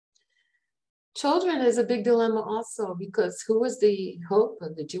 Children is a big dilemma also, because who is the hope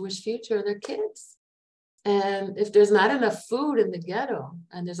of the Jewish future? Their kids. And if there's not enough food in the ghetto,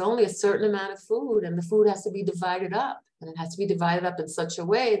 and there's only a certain amount of food, and the food has to be divided up, and it has to be divided up in such a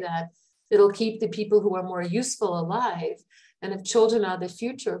way that it'll keep the people who are more useful alive. And if children are the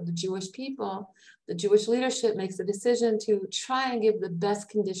future of the Jewish people, the Jewish leadership makes the decision to try and give the best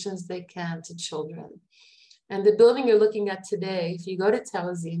conditions they can to children. And the building you're looking at today, if you go to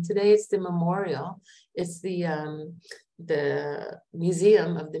Theresienstadt, today it's the memorial. It's the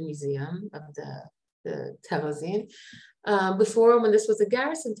museum of the Theresienstadt. Before, when this was a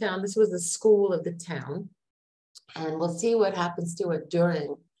garrison town, this was the school of the town. And we'll see what happens to it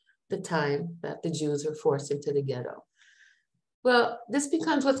during the time that the Jews were forced into the ghetto. Well, this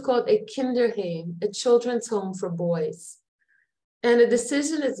becomes what's called a Kinderheim, a children's home for boys. And a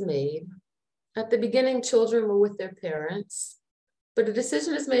decision is made. At the beginning, children were with their parents, but a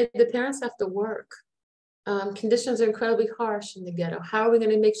decision is made, the parents have to work. Conditions are incredibly harsh in the ghetto. How are we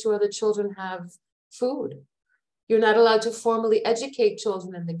going to make sure the children have food? You're not allowed to formally educate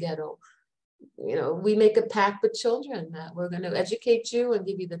children in the ghetto. You know, we make a pact with children that we're going to educate you and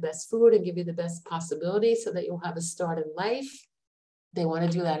give you the best food and give you the best possibilities so that you'll have a start in life. They want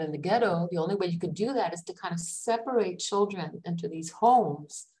to do that in the ghetto. The only way you could do that is to kind of separate children into these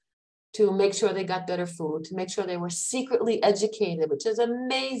homes to make sure they got better food, to make sure they were secretly educated, which is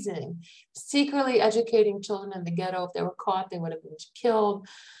amazing. Secretly educating children in the ghetto. If they were caught, they would have been killed.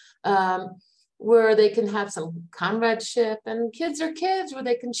 Where they can have some comradeship, and kids are kids, where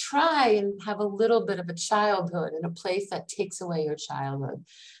they can try and have a little bit of a childhood in a place that takes away your childhood.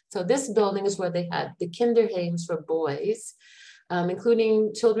 So this building is where they had the Kinderheims for boys,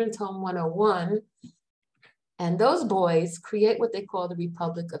 including Children's Home 101. And those boys create what they call the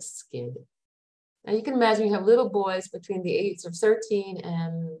Republic of Skid. Now you can imagine you have little boys between the ages of 13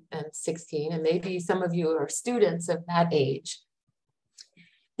 and 16, and maybe some of you are students of that age.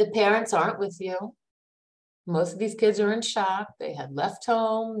 The parents aren't with you. Most of these kids are in shock. They had left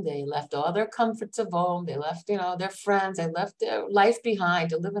home. They left all their comforts of home. They left, their friends. They left their life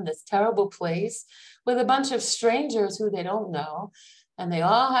behind to live in this terrible place with a bunch of strangers who they don't know, and they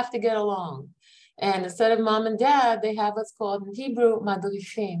all have to get along. And instead of mom and dad, they have what's called in Hebrew,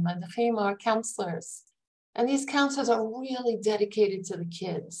 madrichim. Madrichim are counselors. And these counselors are really dedicated to the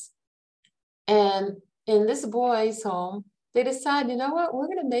kids. And in this boys' home, they decide, you know what, we're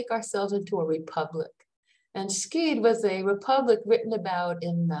going to make ourselves into a republic. And Skid was a republic written about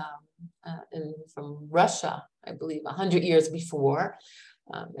from Russia, I believe, 100 years before.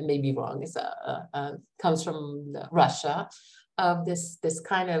 I may be wrong. It comes from Russia. Of this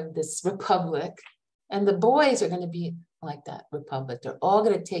republic, and the boys are going to be like that republic. They're all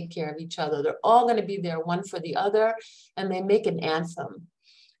going to take care of each other. They're all going to be there one for the other, and they make an anthem.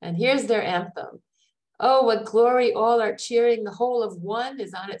 And here's their anthem. Oh, what glory, all are cheering. The whole of one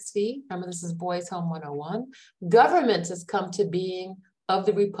is on its feet. Remember, this is Boys Home 101. Government has come to being of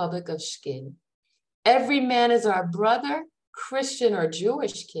the Republic of Skid. Every man is our brother, Christian or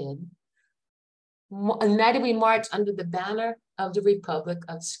Jewish kid. United we march under the banner of the Republic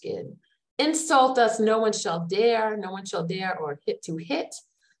of Skid. Insult us, no one shall dare or hit.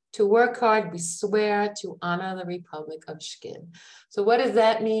 To work hard, we swear to honor the Republic of Skid. So what does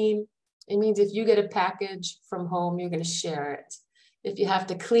that mean? It means if you get a package from home, you're going to share it. If you have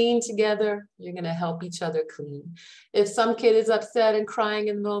to clean together, you're going to help each other clean. If some kid is upset and crying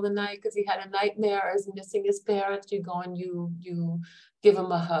in the middle of the night because he had a nightmare or is missing his parents, you go and you give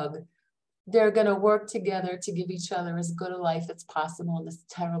him a hug. They're going to work together to give each other as good a life as possible in this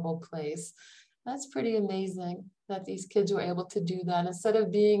terrible place. That's pretty amazing that these kids were able to do that. Instead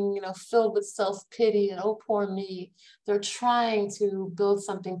of being, filled with self-pity and, oh, poor me, they're trying to build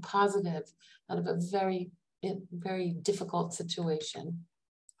something positive out of a very, very difficult situation.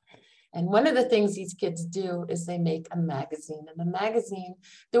 And one of the things these kids do is they make a magazine. And the magazine,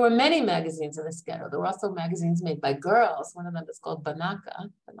 there were many magazines in this ghetto. There were also magazines made by girls. One of them is called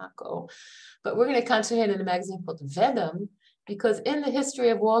Banako. But we're going to concentrate on a magazine called Vedem, because in the history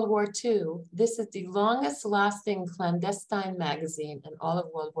of World War II, this is the longest lasting clandestine magazine in all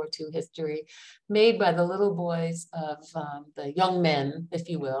of World War II history, made by the little boys of the young men, if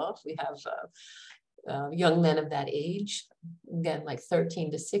you will. We have young men of that age, again, like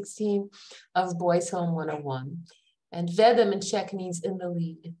 13 to 16, of Boys Home 101. And Vedem in Czech means in the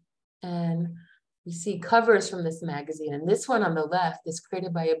lead. And we see covers from this magazine. And this one on the left is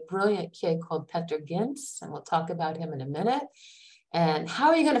created by a brilliant kid called Peter Gintz, and we'll talk about him in a minute. And how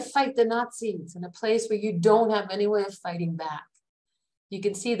are you going to fight the Nazis in a place where you don't have any way of fighting back? You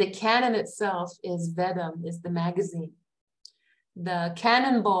can see the cannon itself is Vedem, is the magazine. The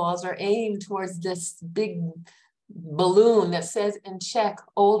cannonballs are aimed towards this big balloon that says in Czech,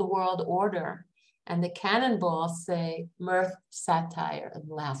 Old World Order. And the cannonballs say mirth, satire, and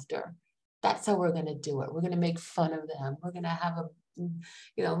laughter. That's how we're going to do it. We're going to make fun of them. We're going to have a,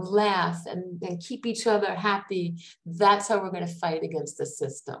 laugh and keep each other happy. That's how we're going to fight against the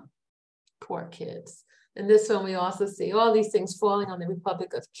system. Poor kids. In this one, we also see all these things falling on the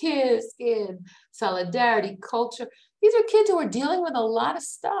Republic of Kids, solidarity, culture. These are kids who are dealing with a lot of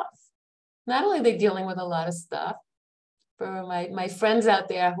stuff. Not only are they dealing with a lot of stuff, for my friends out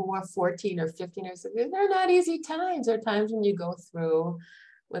there who are 14 or 15 or 16, they're not easy times. There are times when you go through,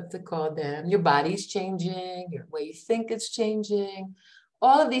 what's it called then? Your body's changing, your way you think it's changing.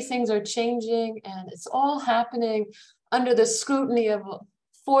 All of these things are changing, and it's all happening under the scrutiny of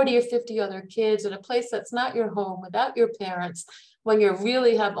 40 or 50 other kids in a place that's not your home, without your parents, when you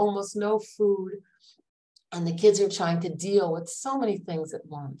really have almost no food, and the kids are trying to deal with so many things at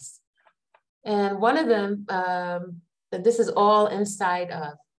once. And one of them, and this is all inside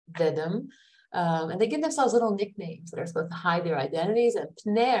of Vedem, and they give themselves little nicknames that are supposed to hide their identities. And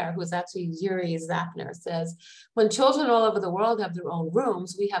Pner, who is actually Yuri Zapner, says, when children all over the world have their own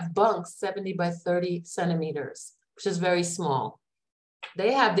rooms, we have bunks 70 by 30 centimeters, which is very small.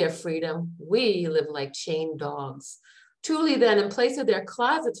 They have their freedom. We live like chained dogs. Truly then, in place of their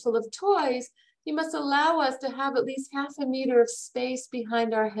closets full of toys, you must allow us to have at least half a meter of space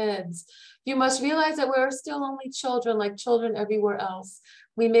behind our heads. You must realize that we're still only children, like children everywhere else.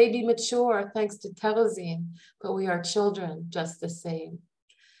 We may be mature thanks to Theresienstadt, but we are children just the same.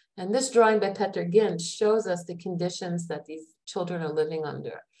 And this drawing by Peter Gintz shows us the conditions that these children are living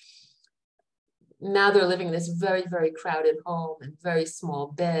under. Now they're living in this very, very crowded home in very small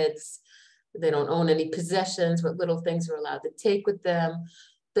beds. They don't own any possessions, but little things are allowed to take with them.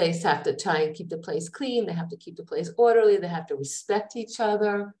 They have to try and keep the place clean. They have to keep the place orderly. They have to respect each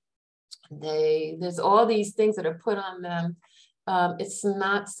other. There's all these things that are put on them. It's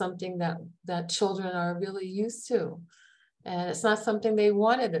not something that children are really used to. And it's not something they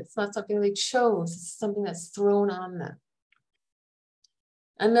wanted. It's not something they chose. It's something that's thrown on them.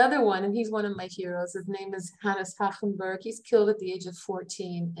 Another one, and he's one of my heroes, his name is Hannes Hachenberg. He's killed at the age of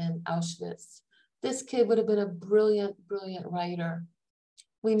 14 in Auschwitz. This kid would have been a brilliant, brilliant writer.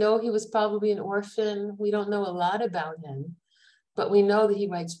 We know he was probably an orphan. We don't know a lot about him, but we know that he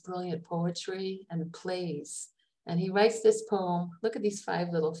writes brilliant poetry and plays. And he writes this poem, look at these 5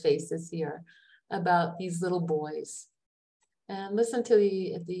 little faces here, about these little boys. And listen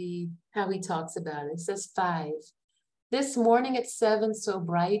to how he talks about it. It says 5. This morning at 7, so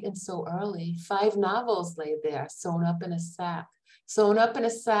bright and so early, 5 novels lay there, sewn up in a sack. Sewn up in a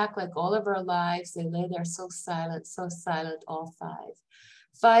sack like all of our lives, they lay there so silent, all 5.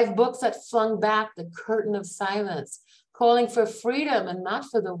 5 books that flung back the curtain of silence, calling for freedom and not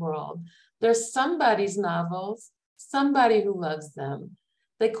for the world. They're somebody's novels, somebody who loves them.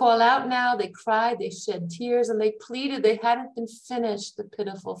 They call out now, they cried, they shed tears, and they pleaded they hadn't been finished, the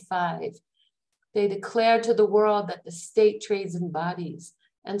pitiful 5. They declared to the world that the state trades in bodies,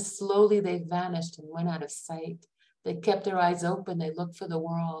 and slowly they vanished and went out of sight. They kept their eyes open, they looked for the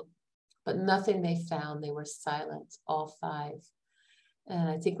world, but nothing they found, they were silent, all 5. And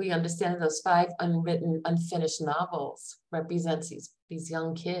I think we understand that those 5 unwritten, unfinished novels represents these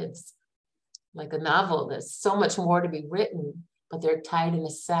young kids. Like a novel, there's so much more to be written, but they're tied in a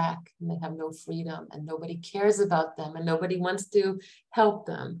sack and they have no freedom and nobody cares about them and nobody wants to help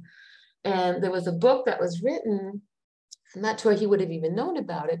them. And there was a book that was written, I'm not sure he would have even known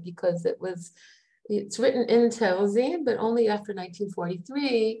about it because it's written in Theresienstadt, but only after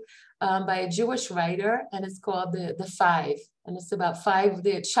 1943 by a Jewish writer, and it's called the Five. And it's about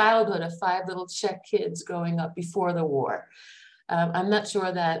the childhood of 5 little Czech kids growing up before the war. I'm not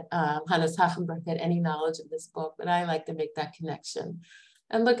sure that Hannes Hachenberg had any knowledge of this book, but I like to make that connection.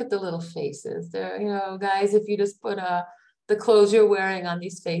 And look at the little faces. They're, you know, guys, if you just put the clothes you're wearing on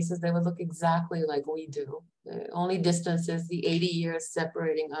these faces, they would look exactly like we do. The only distance is the 80 years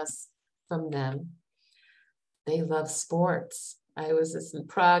separating us from them. They love sports. I was just in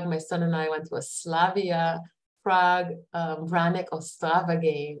Prague. My son and I went to a Slavia Prague Branik Ostrava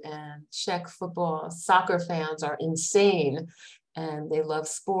game, and Czech football soccer fans are insane and they love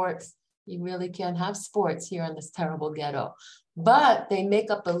sports. You really can't have sports here in this terrible ghetto, but they make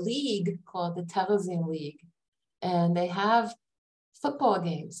up a league called the Theresienstadt League, and they have football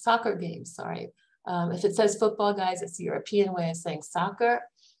games, soccer games, sorry. If it says football, guys, it's the European way of saying soccer.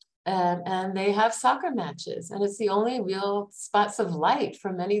 And they have soccer matches, and it's the only real spots of light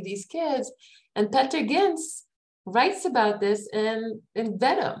for many of these kids. And Peter Gintz writes about this in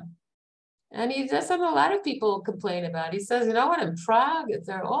Ghetto. And he does something a lot of people complain about. He says, you know what, in Prague,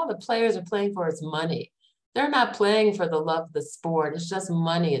 all the players are playing for is money. They're not playing for the love of the sport. It's just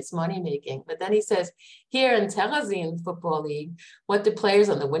money. It's money making. But then he says, here in Theresienstadt Football League, what do players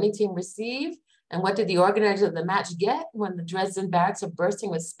on the winning team receive? And what did the organizer of the match get when the Dresden barracks are bursting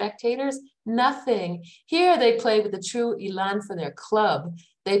with spectators? Nothing. Here they play with the true elan for their club.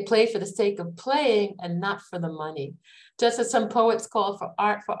 They play for the sake of playing and not for the money. Just as some poets call for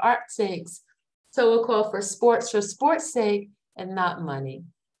art's sakes, so we'll call for sports sake and not money.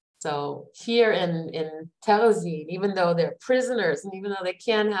 So here in Theresienstadt, even though they're prisoners and even though they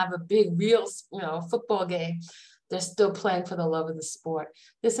can't have a big real football game, they're still playing for the love of the sport.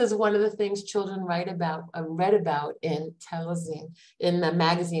 This is one of the things children read about in Theresienstadt, in the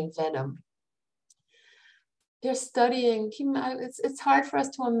magazine Venom. They're studying, it's hard for us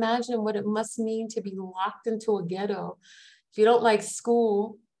to imagine what it must mean to be locked into a ghetto. If you don't like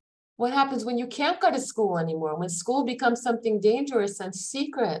school, what happens when you can't go to school anymore? When school becomes something dangerous and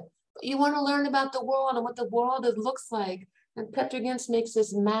secret, but you want to learn about the world and what the world looks like. And Peter Gintz makes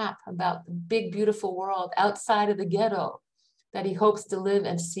this map about the big, beautiful world outside of the ghetto that he hopes to live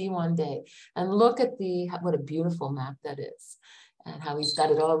and see one day. And look at what a beautiful map that is, and how he's got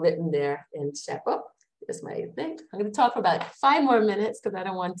it all written there in Czech. Oh, here's my thing. I'm going to talk for about 5 more minutes because I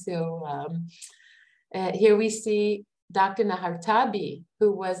don't want to. Here we see Dr. Nahartabi,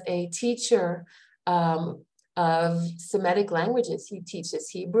 who was a teacher of Semitic languages. He teaches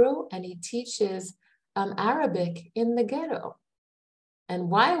Hebrew and he teaches Arabic in the ghetto. And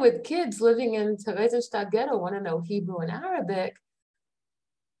why would kids living in Theresienstadt ghetto want to know Hebrew and Arabic?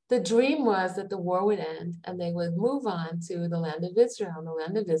 The dream was that the war would end and they would move on to the land of Israel. And the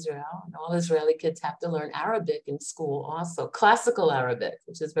land of Israel, and all Israeli kids have to learn Arabic in school also, classical Arabic,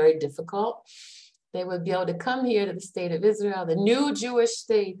 which is very difficult. They would be able to come here to the state of Israel, the new Jewish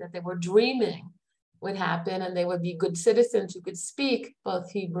state that they were dreaming would happen, and they would be good citizens who could speak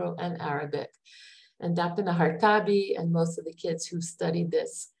both Hebrew and Arabic. And Dr. Nahartabi and most of the kids who studied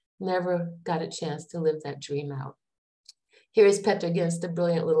this never got a chance to live that dream out. Here is Peter Gintz, the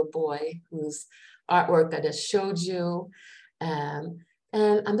brilliant little boy whose artwork I just showed you. And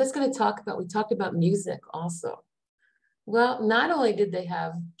I'm just going to we talked about music also. Well, not only did they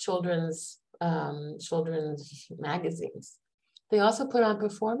have children's magazines, they also put on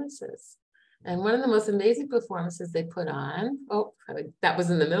performances. And one of the most amazing performances they put on, that was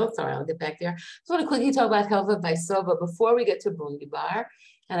in the middle, sorry, I'll get back there. I just want to quickly talk about Helga Vaisova before we get to Bundibar.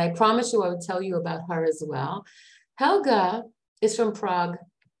 And I promise you I would tell you about her as well. Helga is from Prague.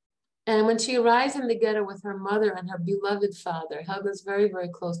 And when she arrives in the ghetto with her mother and her beloved father, Helga's very, very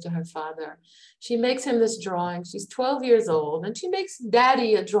close to her father. She makes him this drawing. She's 12 years old, and she makes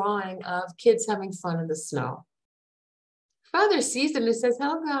Daddy a drawing of kids having fun in the snow. Father sees them and says,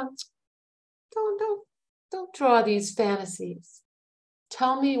 Helga, don't draw these fantasies.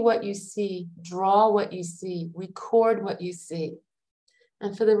 Tell me what you see, draw what you see, record what you see.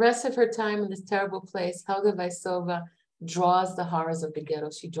 And for the rest of her time in this terrible place, Helga Vaisova draws the horrors of the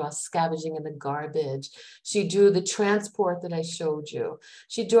ghetto. She draws scavenging in the garbage. She drew the transport that I showed you.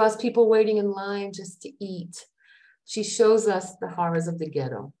 She draws people waiting in line just to eat. She shows us the horrors of the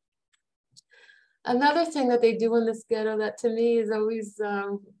ghetto. Another thing that they do in this ghetto that to me is always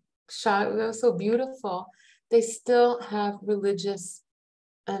so beautiful, they still have religious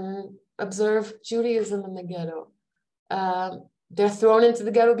and observe Judaism in the ghetto. they're thrown into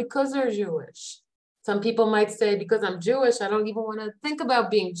the ghetto because they're Jewish. Some people might say, because I'm Jewish, I don't even want to think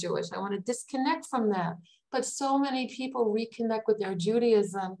about being Jewish. I want to disconnect from that. But so many people reconnect with their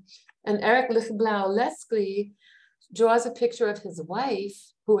Judaism. And Eric Lichtblau-Leslie draws a picture of his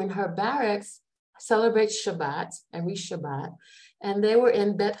wife, who in her barracks celebrates Shabbat, every Shabbat. And they were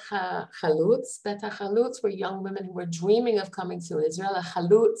in Bet HaChalutz. Bet HaChalutz were young women who were dreaming of coming to Israel. A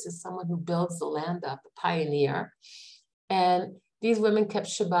Chalutz is someone who builds the land up, a pioneer. And these women kept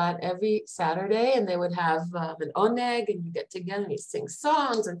Shabbat every Saturday, and they would have an oneg, and you get together and you sing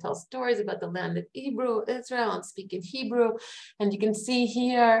songs and tell stories about the land of Israel, and speak in Hebrew. And you can see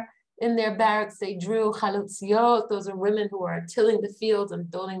here in their barracks, they drew chalutziot. Those are women who are tilling the fields and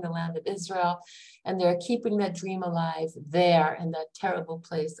building the land of Israel. And they're keeping that dream alive there in that terrible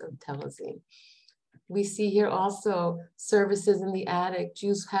place of Theresienstadt. We see here also services in the attic.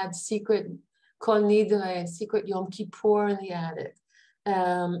 Jews had secret Kol Nidre, secret Yom Kippur in the attic.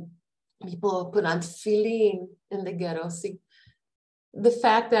 People put on tefillin in the ghetto. See, the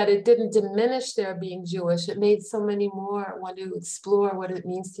fact that it didn't diminish their being Jewish, it made so many more want to explore what it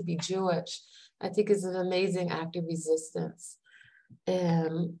means to be Jewish, I think is an amazing act of resistance.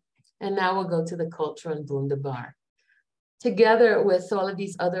 And now we'll go to the culture and Wunderbar. Together with all of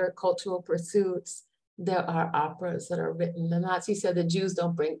these other cultural pursuits, there are operas that are written. The Nazis said the Jews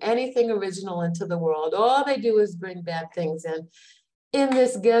don't bring anything original into the world. All they do is bring bad things in. In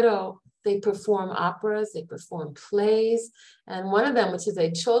this ghetto, they perform operas, they perform plays. And one of them, which is a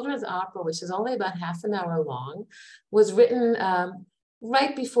children's opera, which is only about half an hour long, was written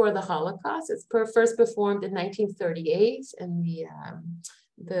right before the Holocaust. It's first performed in 1938 in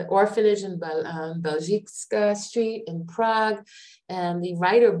the orphanage in Belzicka Street in Prague. And the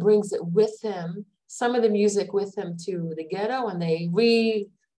writer brings it with him, some of the music with him to the ghetto, and they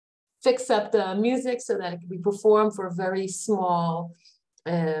fix up the music so that it can be performed for a very small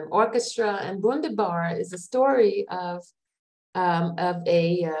orchestra. And Wunderbar is a story of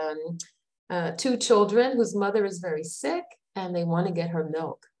two children whose mother is very sick, and they want to get her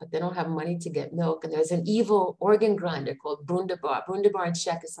milk, but they don't have money to get milk. And there's an evil organ grinder called Wunderbar. Wunderbar in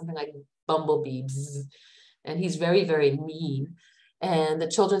Czech is something like bumblebee, and he's very, very mean. And the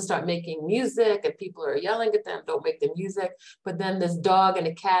children start making music, and people are yelling at them, don't make the music. But then this dog and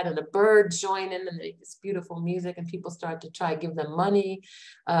a cat and a bird join in and they make this beautiful music, and people start to try to give them money.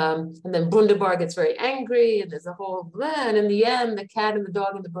 And then Wunderbar gets very angry, and there's a whole blah. And in the end, the cat and the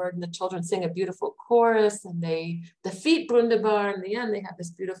dog and the bird and the children sing a beautiful chorus, and they defeat Wunderbar. In the end, they have this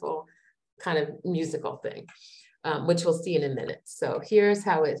beautiful kind of musical thing, which we'll see in a minute. So here's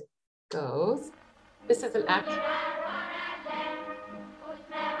how it goes. This is an act.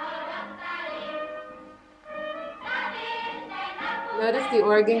 Notice the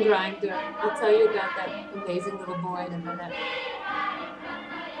organ grinder. I'll tell you about that amazing little boy in a minute.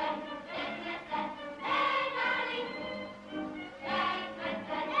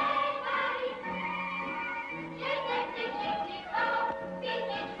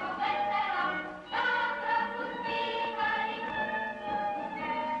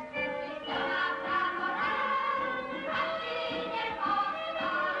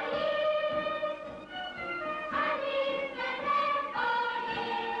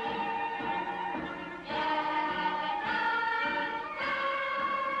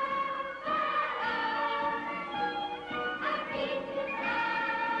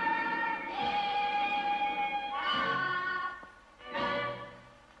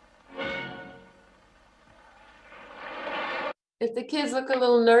 If the kids look a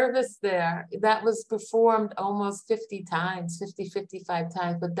little nervous there, that was performed almost 50 times, 55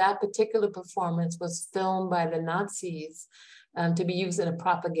 times, but that particular performance was filmed by the Nazis to be used in a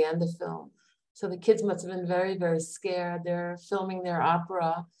propaganda film. So the kids must have been very, very scared. They're filming their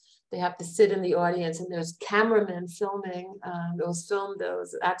opera. They have to sit in the audience, and there's cameramen filming. It was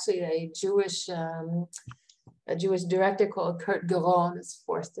actually a Jewish director called Kurt Geron is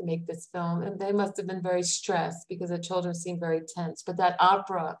forced to make this film, and they must have been very stressed because the children seemed very tense. But that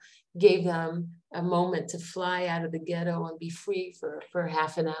opera gave them a moment to fly out of the ghetto and be free for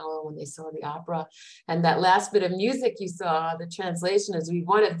half an hour when they saw the opera. And that last bit of music you saw, the translation is, "We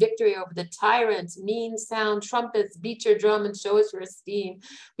won a victory over the tyrants, mean sound trumpets, beat your drum and show us your esteem.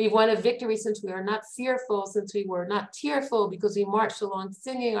 We won a victory since we are not fearful, since we were not tearful, because we marched along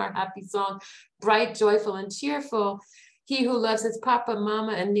singing our happy song, bright, joyful, and cheerful. He who loves his papa,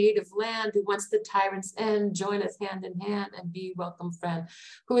 mama, and native land, who wants the tyrant's end, join us hand in hand and be welcome friend."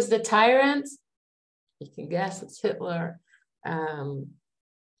 Who is the tyrant? You can guess, it's Hitler. And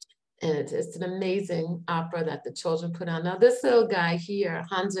it's an amazing opera that the children put on. Now this little guy here,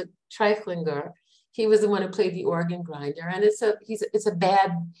 Hans Treichlinger, He was the one who played the organ grinder, and he's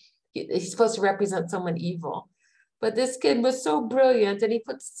supposed to represent someone evil. But this kid was so brilliant, and he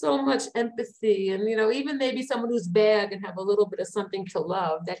put so much empathy, and even maybe someone who's bad and have a little bit of something to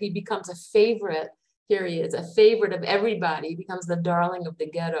love, that he becomes a favorite. Here he is, a favorite of everybody. He becomes the darling of the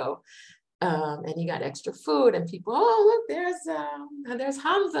ghetto. And he got extra food, and people, oh, look, there's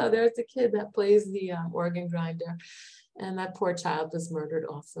Hamza, there's the kid that plays the organ grinder. And that poor child was murdered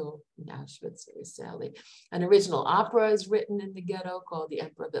also in Auschwitz, very sadly. An original opera is written in the ghetto called The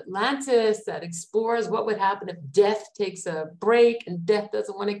Emperor of Atlantis that explores what would happen if death takes a break and death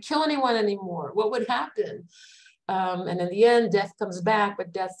doesn't want to kill anyone anymore. What would happen? And in the end, death comes back,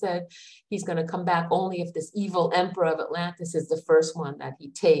 but death said he's going to come back only if this evil emperor of Atlantis is the first one that he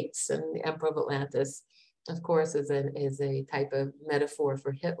takes. And the emperor of Atlantis, of course, is a type of metaphor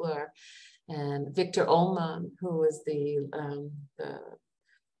for Hitler. And Victor Ullmann, who was the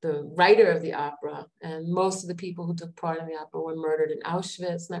writer of the opera, and most of the people who took part in the opera were murdered in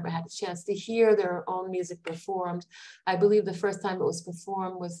Auschwitz, never had a chance to hear their own music performed. I believe the first time it was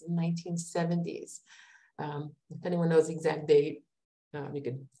performed was in the 1970s. If anyone knows the exact date, you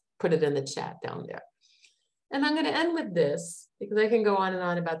could put it in the chat down there. And I'm going to end with this, because I can go on and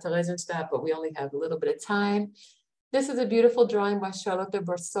on about Theresienstadt, but we only have a little bit of time. This is a beautiful drawing by Charlotte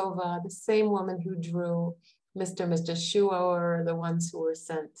Borsova, the same woman who drew Mr. and Mrs. Schuauer, the ones who were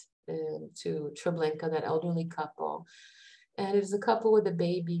sent to Treblinka, that elderly couple. And it is a couple with a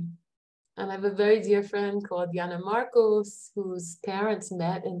baby. And I have a very dear friend called Jana Marcos, whose parents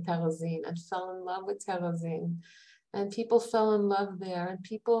met in Terezin and fell in love with Terezin. And people fell in love there, and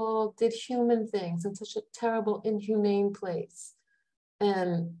people did human things in such a terrible, inhumane place.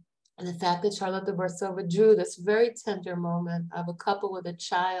 And the fact that Charlotte Borsova drew this very tender moment of a couple with a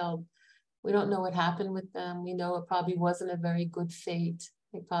child, we don't know what happened with them. We know it probably wasn't a very good fate.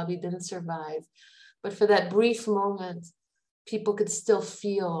 They probably didn't survive. But for that brief moment, people could still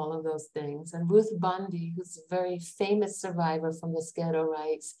feel all of those things. And Ruth Bundy, who's a very famous survivor from this ghetto,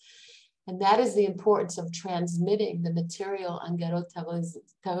 writes, and that is the importance of transmitting the material on Ghetto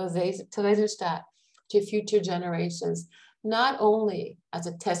Theresienstadt to future generations, not only as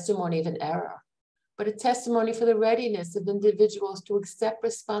a testimony of an era, but a testimony for the readiness of individuals to accept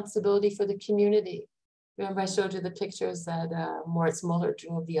responsibility for the community. Remember, I showed you the pictures that Moritz Muller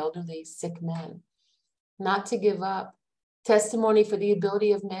drew of the elderly, sick men. Not to give up. Testimony for the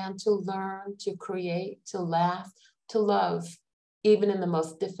ability of man to learn, to create, to laugh, to love, even in the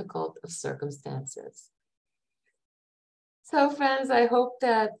most difficult of circumstances. So friends, I hope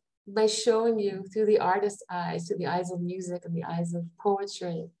that by showing you through the artist's eyes, through the eyes of music and the eyes of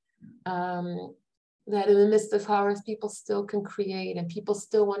poetry, that in the midst of horrors, people still can create, and people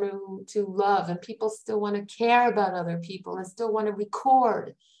still want to love, and people still want to care about other people, and still want to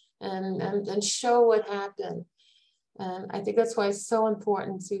record and show what happened. And I think that's why it's so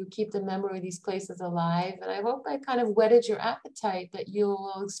important to keep the memory of these places alive. And I hope I kind of whetted your appetite that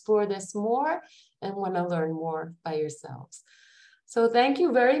you'll explore this more and want to learn more by yourselves. So thank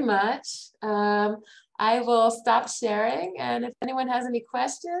you very much. I will stop sharing. And if anyone has any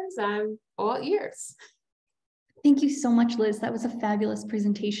questions, I'm all ears. Thank you so much, Liz. That was a fabulous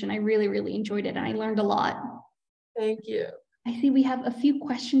presentation. I really, really enjoyed it, and I learned a lot. Thank you. I see we have a few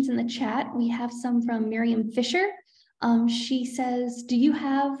questions in the chat. We have some from Miriam Fisher. She says, do you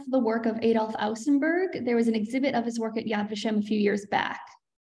have the work of Adolf Ausenberg? There was an exhibit of his work at Yad Vashem a few years back,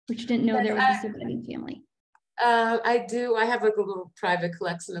 which didn't know there was a surviving family. I do. I have like a little private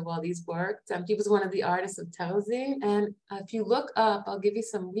collection of all these works. He was one of the artists of Terezin. And if you look up, I'll give you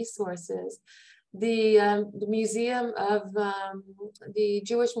some resources. The museum of, the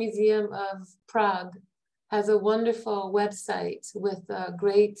Jewish Museum of Prague has a wonderful website with a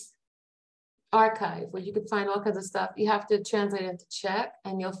great archive where you can find all kinds of stuff. You have to translate it into Czech,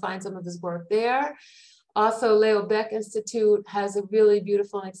 and you'll find some of his work there. Also, Leo Baeck Institute has a really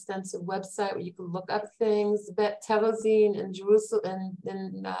beautiful and extensive website where you can look up things. Bet Terezin in Jerusalem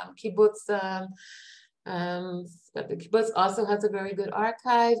and Kibbutz. The Kibbutz also has a very good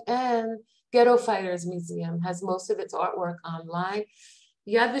archive, and Ghetto Fighters Museum has most of its artwork online.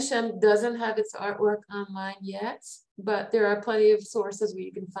 Yad Vashem doesn't have its artwork online yet, but there are plenty of sources where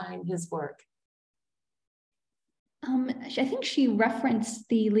you can find his work. I think she referenced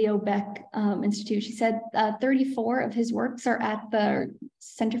the Leo Baeck Institute. She said 34 of his works are at the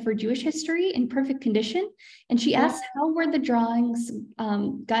Center for Jewish History in perfect condition. And she asked, how were the drawings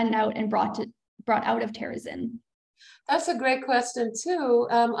gotten out and brought out of Terezin? That's a great question too.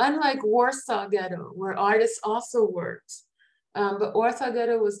 Unlike Warsaw Ghetto, where artists also worked, but Warsaw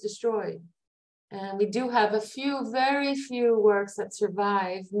Ghetto was destroyed. And we do have a few, very few works that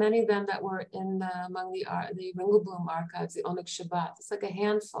survive, many of them that were in among the Ringelblum archives, the Onyx Shabbat. It's like a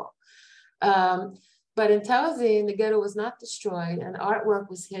handful. But in Theresienstadt, the ghetto was not destroyed, and artwork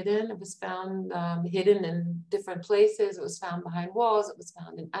was hidden. It was found hidden in different places. It was found behind walls. It was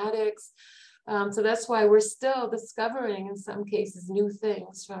found in attics. So that's why we're still discovering, in some cases, new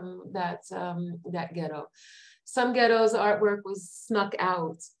things from that ghetto. Some ghettos' artwork was snuck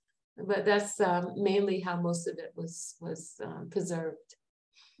out, but that's mainly how most of it was preserved.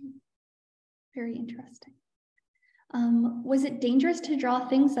 Very interesting. Was it dangerous to draw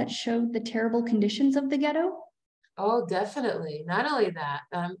things that showed the terrible conditions of the ghetto? Oh, definitely. Not only that,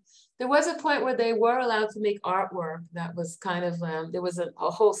 there was a point where they were allowed to make artwork that was kind of, there was a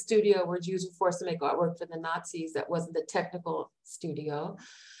whole studio where Jews were forced to make artwork for the Nazis. That wasn't the technical studio.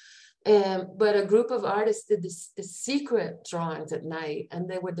 But a group of artists did the secret drawings at night, and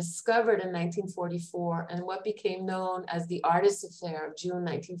they were discovered in 1944, and what became known as the Artists' Affair of June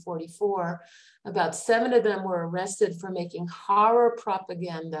 1944. About 7 of them were arrested for making horror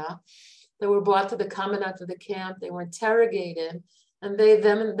propaganda. They were brought to the commandant of the camp. They were interrogated, and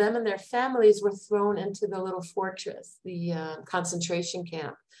them and their families were thrown into the little fortress, the concentration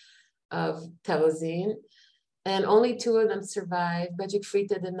camp of Theresienstadt. And only 2 of them survived. Bedřich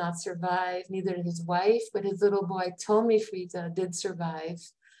Frita did not survive, neither did his wife, but his little boy, Tomi Frita, did survive.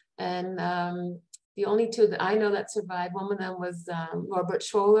 And the only 2 that I know that survived, one of them was Robert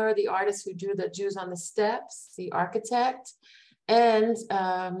Scholler, the artist who drew the Jews on the Steps, the architect, and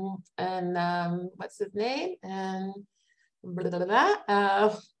what's his name? And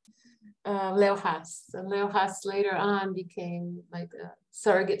Leo Haas. And Leo Haas later on became like a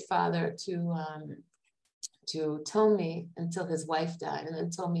surrogate father to Tomi until his wife died, and then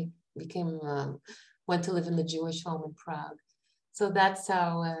Tomi went to live in the Jewish home in Prague. So that's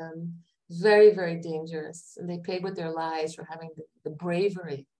how very, very dangerous. And they paid with their lives for having the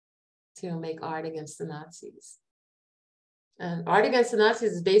bravery to make art against the Nazis. And art against the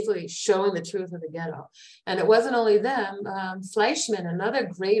Nazis is basically showing the truth of the ghetto. And it wasn't only them. Fleischmann, another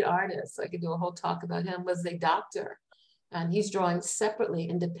great artist, I could do a whole talk about him, was a doctor. And he's drawing separately,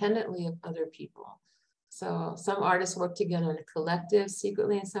 independently of other people. So some artists work together in a collective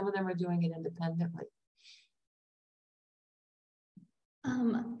secretly, and some of them are doing it independently.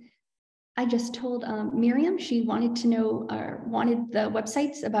 I just told Miriam she wanted to know, wanted the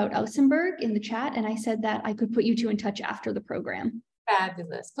websites about Ausenberg in the chat, and I said that I could put you 2 in touch after the program.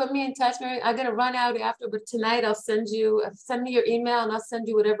 Fabulous. Put me in touch, Miriam. I'm gonna run out after, but tonight I'll send me your email, and I'll send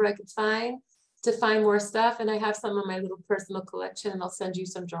you whatever I can find to find more stuff. And I have some of my little personal collection, and I'll send you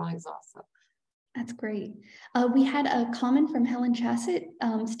some drawings also. That's great. We had a comment from Helen Chassett.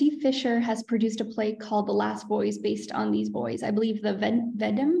 Steve Fisher has produced a play called The Last Boys based on these boys. I believe the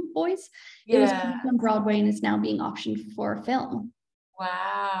Vedem boys. Yeah. It was produced on Broadway and is now being optioned for film.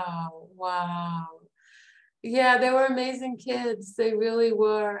 Wow, wow. Yeah, they were amazing kids. They really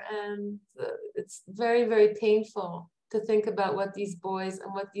were. And it's very, very painful to think about what these boys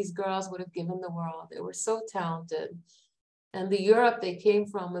and what these girls would have given the world. They were so talented. And the Europe they came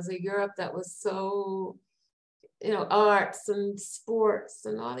from was a Europe that was so, arts and sports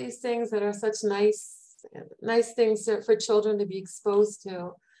and all these things that are such nice things for children to be exposed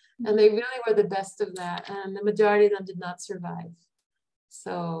to. And they really were the best of that. And the majority of them did not survive.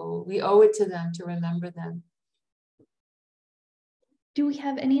 So we owe it to them to remember them. Do we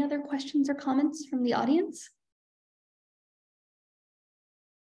have any other questions or comments from the audience?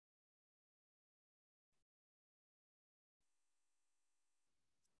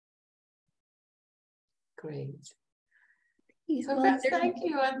 Great. So well, thank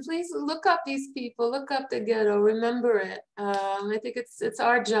you, and please look up these people, look up the ghetto, remember it. I think it's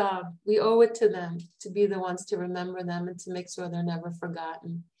our job. We owe it to them to be the ones to remember them and to make sure they're never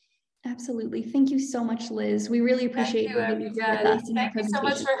forgotten. Absolutely. Thank you so much, Liz. We really appreciate you being with us. Thank you so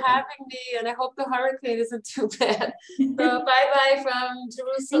much for having me, and I hope the hurricane isn't too bad. So bye-bye from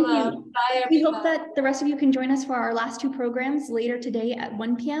Jerusalem. Bye, everyone. We hope that the rest of you can join us for our last 2 programs later today at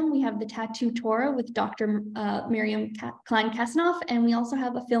 1 p.m. We have the Tattoo Torah with Dr. Miriam Klein-Kasanoff, and we also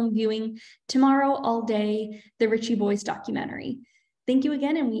have a film viewing tomorrow all day, the Ritchie Boys documentary. Thank you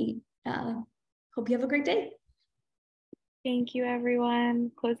again, and we hope you have a great day. Thank you, everyone.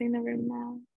 Closing the room now.